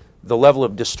 clearly, the level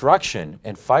of destruction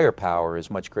and firepower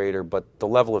is much greater, but the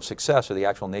level of success or the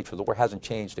actual nature of the war hasn't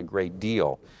changed a great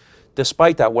deal.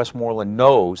 Despite that, Westmoreland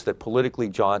knows that politically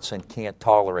Johnson can't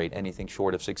tolerate anything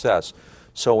short of success.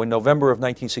 So in November of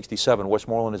 1967,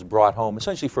 Westmoreland is brought home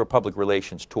essentially for a public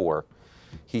relations tour.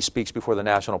 He speaks before the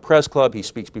National Press Club, he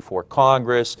speaks before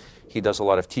Congress, he does a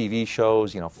lot of TV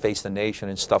shows, you know, Face the Nation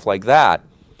and stuff like that.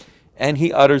 And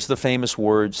he utters the famous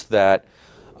words that,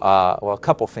 well, a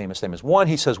couple famous statements. One,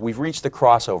 he says, we've reached the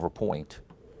crossover point.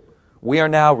 We are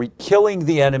now killing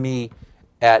the enemy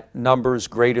at numbers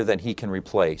greater than he can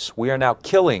replace. We are now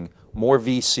killing more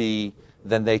VC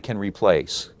than they can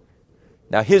replace.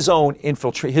 Now, his own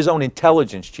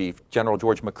intelligence chief, General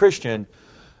George McChristian,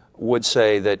 would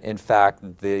say that, in fact,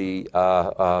 the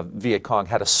Viet Cong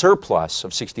had a surplus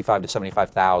of 65 to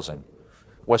 75,000.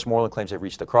 Westmoreland claims they've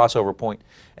reached the crossover point,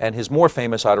 and his more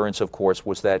famous utterance, of course,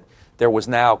 was that there was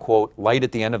now, quote, light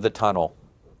at the end of the tunnel.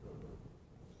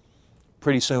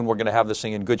 Pretty soon we're going to have this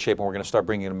thing in good shape and we're going to start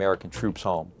bringing American troops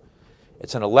home.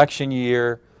 It's an election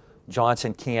year.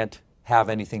 Johnson can't have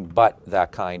anything but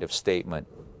that kind of statement.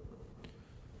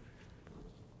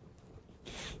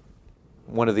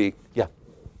 One of the, yeah.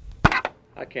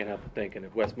 I can't help but thinking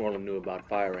if Westmoreland knew about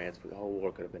fire ants, the whole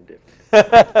war could have been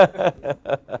different.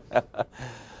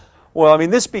 Well, I mean,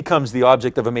 this becomes the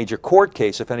object of a major court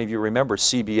case. If any of you remember,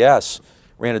 CBS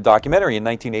ran a documentary in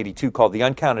 1982 called The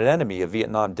Uncounted Enemy, a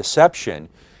Vietnam Deception,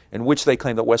 in which they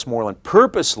claimed that Westmoreland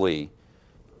purposely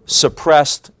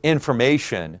suppressed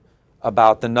information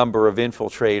about the number of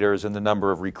infiltrators and the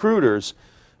number of recruiters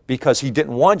because he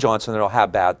didn't want Johnson to know how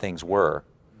bad things were.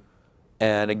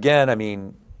 And again, I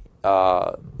mean,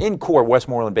 in court,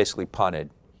 Westmoreland basically punted.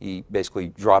 He basically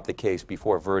dropped the case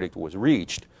before a verdict was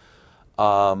reached.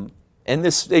 And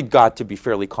it got to be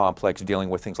fairly complex,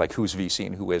 dealing with things like who's VC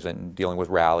and who isn't, and dealing with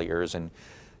ralliers and,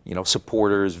 you know,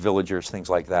 supporters, villagers, things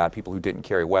like that, people who didn't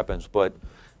carry weapons. But,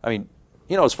 I mean,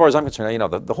 you know, as far as I'm concerned, you know,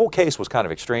 the whole case was kind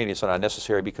of extraneous and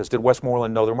unnecessary because did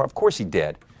Westmoreland know there were? Of course he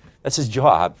did. That's his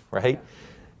job, right?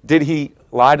 Did he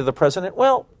lie to the president?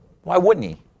 Well, why wouldn't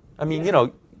he? I mean, you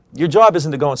know, your job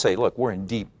isn't to go and say, look, we're in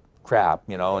deep crap,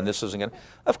 you know, and this isn't going to...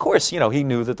 Of course, you know, he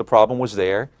knew that the problem was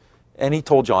there, and he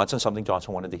told Johnson something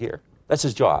Johnson wanted to hear. That's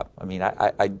his job. I mean,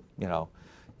 you know,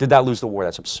 did that lose the war?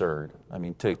 That's absurd. I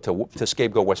mean, to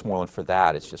scapegoat Westmoreland for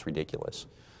that, it's just ridiculous.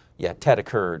 Yeah, Tet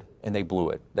occurred, and they blew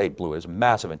it. They blew it. It was a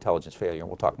massive intelligence failure, and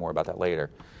we'll talk more about that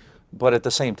later. But at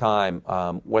the same time,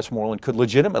 Westmoreland could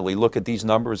legitimately look at these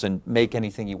numbers and make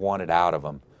anything he wanted out of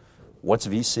them. What's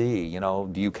VC? You know,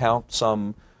 do you count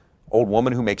some old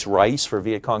woman who makes rice for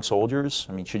Viet Cong soldiers?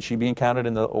 I mean, should she be counted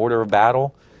in the order of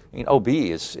battle? I mean, OB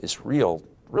is real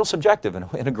subjective in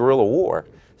a guerrilla war.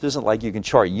 This isn't like you can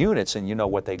chart units and you know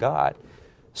what they got.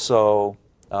 So,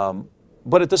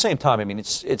 but at the same time, I mean,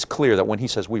 it's clear that when he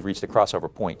says we've reached the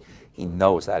crossover point, he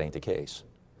knows that ain't the case.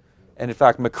 And in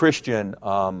fact,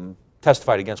 McChristian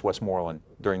testified against Westmoreland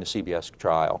during the CBS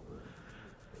trial.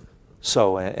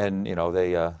 So, and you know,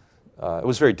 they, it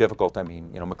was very difficult. I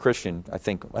mean, McChristian, I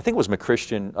think it was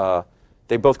McChristian.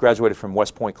 They both graduated from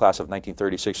West Point class of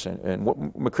 1936, and what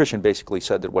McChristian basically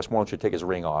said that Westmoreland should take his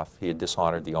ring off. He had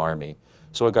dishonored the Army.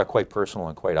 So it got quite personal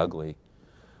and quite ugly.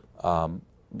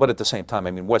 But at the same time,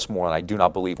 I mean, Westmoreland, I do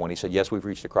not believe when he said, yes, we've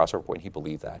reached a crossover point, he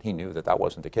believed that. He knew that that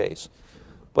wasn't the case.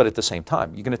 But at the same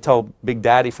time, you're going to tell Big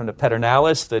Daddy from the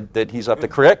Pedernales that he's up the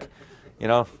creek?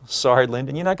 Sorry,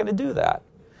 Lyndon, you're not going to do that.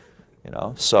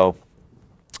 So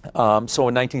in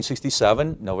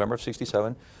 1967, November of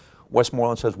 67,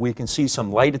 Westmoreland says, we can see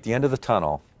some light at the end of the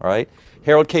tunnel, all right?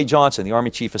 Harold K. Johnson, the Army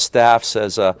Chief of Staff,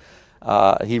 says,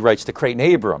 he writes to Creighton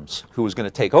Abrams, who was going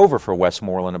to take over for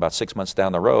Westmoreland about 6 months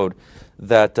down the road,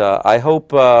 that I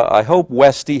hope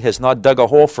Westy has not dug a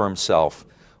hole for himself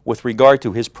with regard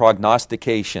to his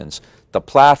prognostications. The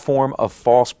platform of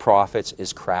false prophets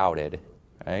is crowded,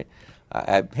 right?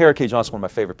 Harold K. Johnson, one of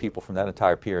my favorite people from that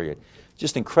entire period.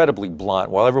 Just incredibly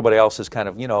blunt, while everybody else is kind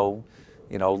of,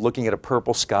 looking at a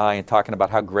purple sky and talking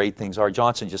about how great things are.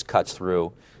 Johnson just cuts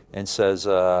through and says,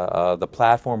 the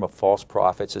platform of false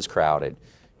prophets is crowded.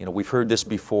 We've heard this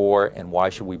before, and why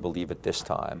should we believe it this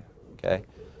time? Okay?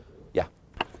 Yeah.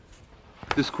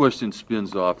 This question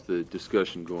spins off the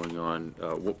discussion going on,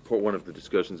 one of the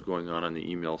discussions going on the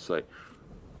email site.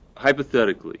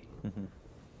 Hypothetically,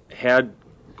 had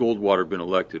Goldwater been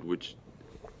elected,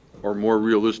 or more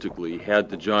realistically, had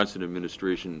the Johnson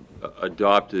administration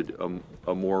adopted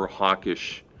a more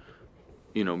hawkish,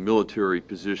 military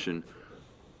position,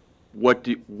 what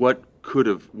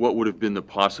would have been the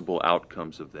possible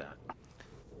outcomes of that?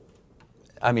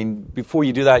 I mean, before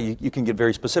you do that, you can get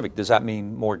very specific. Does that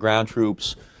mean more ground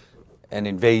troops, an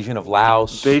invasion of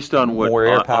Laos, based on what more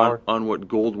air power? On what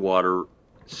Goldwater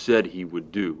said he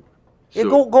would do. Yeah,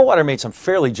 Goldwater made some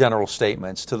fairly general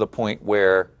statements to the point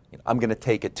where I'm going to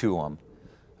take it to him.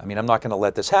 I mean, I'm not going to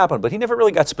let this happen, but he never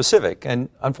really got specific. And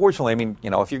unfortunately, I mean,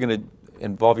 if you're going to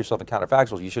involve yourself in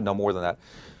counterfactuals, you should know more than that.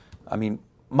 I mean,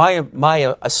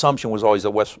 my assumption was always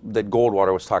that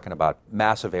Goldwater was talking about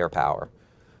massive air power.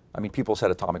 I mean, people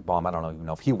said atomic bomb. I don't even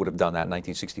know if he would have done that in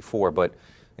 1964, but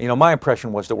my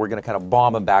impression was that we're going to kind of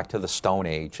bomb him back to the Stone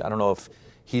Age. I don't know if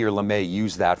he or LeMay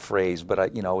used that phrase, but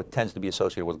it tends to be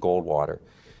associated with Goldwater.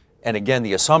 And again,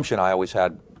 the assumption I always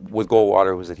had with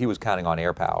Goldwater was that he was counting on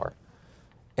air power,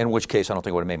 in which case I don't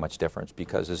think it would have made much difference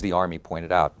because, as the Army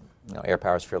pointed out, air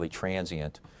power is fairly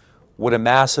transient. Would a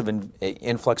massive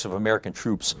influx of American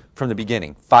troops from the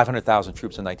beginning, 500,000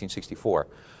 troops in 1964,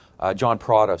 John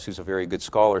Prados, who's a very good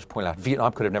scholar, has pointed out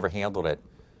Vietnam could have never handled it.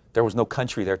 There was no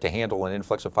country there to handle an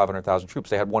influx of 500,000 troops.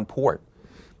 They had one port.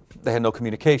 They had no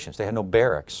communications. They had no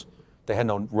barracks. They had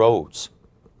no roads.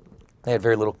 They had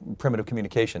very little primitive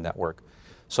communication network.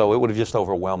 So it would have just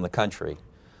overwhelmed the country.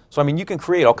 So, I mean, you can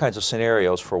create all kinds of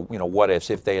scenarios for, what ifs.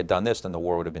 If they had done this, then the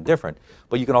war would have been different.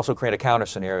 But you can also create a counter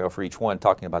scenario for each one,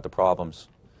 talking about the problems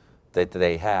that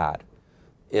they had.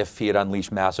 If he had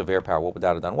unleashed massive air power, what would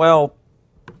that have done? Well,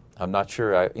 I'm not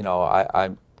sure. I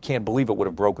can't believe it would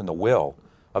have broken the will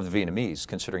of the Vietnamese,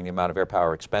 considering the amount of air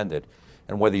power expended.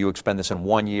 And whether you expend this in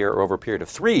 1 year or over a period of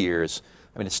 3 years,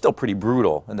 I mean, it's still pretty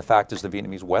brutal. And the fact is the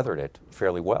Vietnamese weathered it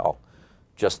fairly well,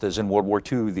 just as in World War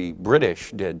II the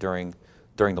British did during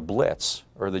the Blitz,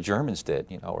 or the Germans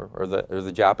did, or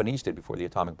the Japanese did before the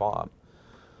atomic bomb.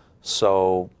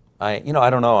 So I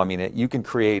don't know. I mean, you can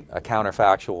create a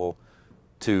counterfactual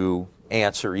to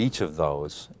answer each of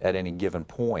those at any given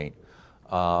point.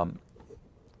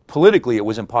 Politically, it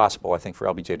was impossible, I think, for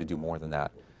LBJ to do more than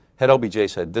that. Had LBJ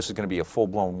said, this is going to be a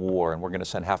full-blown war and we're going to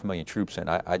send 500,000 troops in,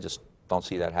 I just don't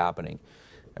see that happening.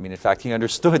 I mean, in fact, he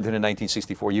understood that in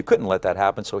 1964 you couldn't let that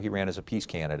happen, so he ran as a peace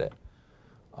candidate.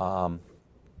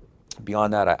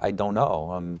 Beyond that, I don't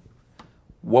know.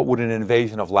 What would an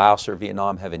invasion of Laos or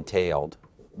Vietnam have entailed?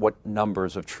 What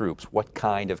numbers of troops? What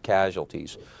kind of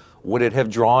casualties? Would it have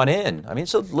drawn in? I mean,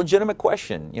 it's a legitimate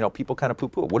question. People kind of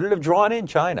poo-poo. Would it have drawn in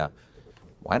China?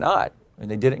 Why not? I mean,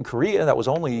 they did it in Korea. That was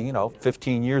only,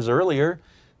 15 years earlier.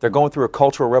 They're going through a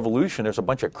cultural revolution. There's a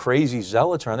bunch of crazy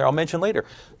zealots around there. I'll mention later.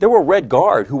 There were Red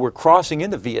Guard who were crossing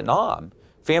into Vietnam.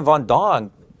 Pham Van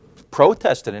Dong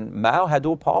protested, and Mao had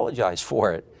to apologize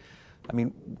for it. I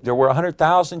mean, there were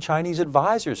 100,000 Chinese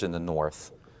advisors in the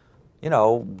North.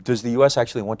 Does the U.S.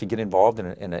 actually want to get involved in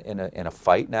a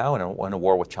fight now, in a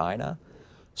war with China?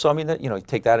 So, I mean,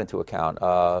 take that into account.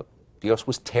 The U.S.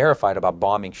 was terrified about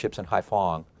bombing ships in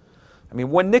Haiphong. I mean,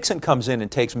 when Nixon comes in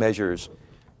and takes measures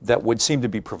that would seem to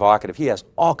be provocative, he has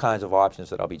all kinds of options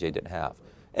that LBJ didn't have.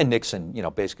 And Nixon,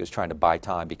 basically was trying to buy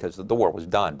time because the war was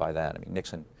done by then. I mean,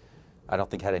 Nixon, I don't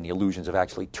think had any illusions of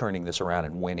actually turning this around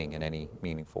and winning in any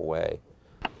meaningful way.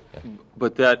 Yeah.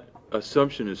 But that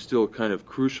assumption is still kind of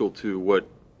crucial to what,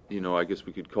 I guess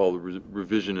we could call the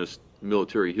revisionist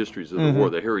military histories of the war,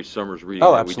 the Harry Summers reading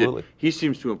Oh, that we did. absolutely. He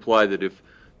seems to imply that if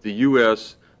the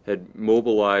U.S. had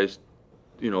mobilized,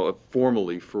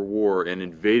 formally for war and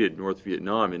invaded North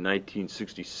Vietnam in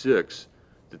 1966,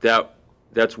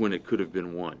 that's when it could have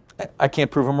been won. I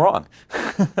can't prove him wrong.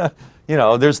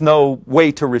 There's no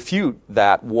way to refute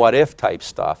that what-if type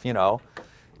stuff. If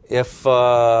if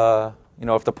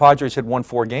the Padres had won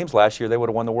 4 games last year, they would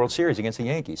have won the World Series against the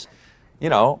Yankees.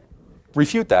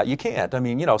 Refute that. You can't. I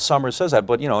mean, Summers says that,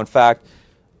 but in fact,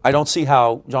 I don't see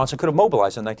how Johnson could have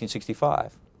mobilized in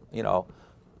 1965.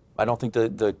 I don't think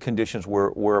the conditions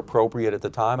were appropriate at the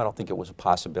time. I don't think it was a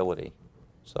possibility.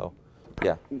 So,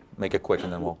 yeah, make it quick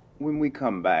and then we'll. When we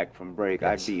come back from break,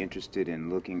 Yes. I'd be interested in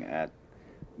looking at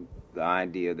the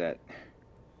idea that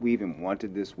we even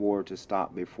wanted this war to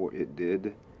stop before it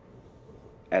did.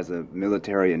 As a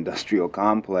military-industrial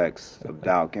complex of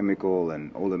Dow Chemical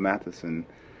and Ola Matheson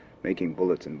making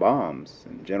bullets and bombs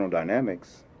and General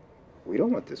Dynamics, we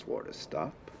don't want this war to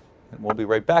stop. And we'll be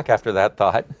right back after that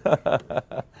thought.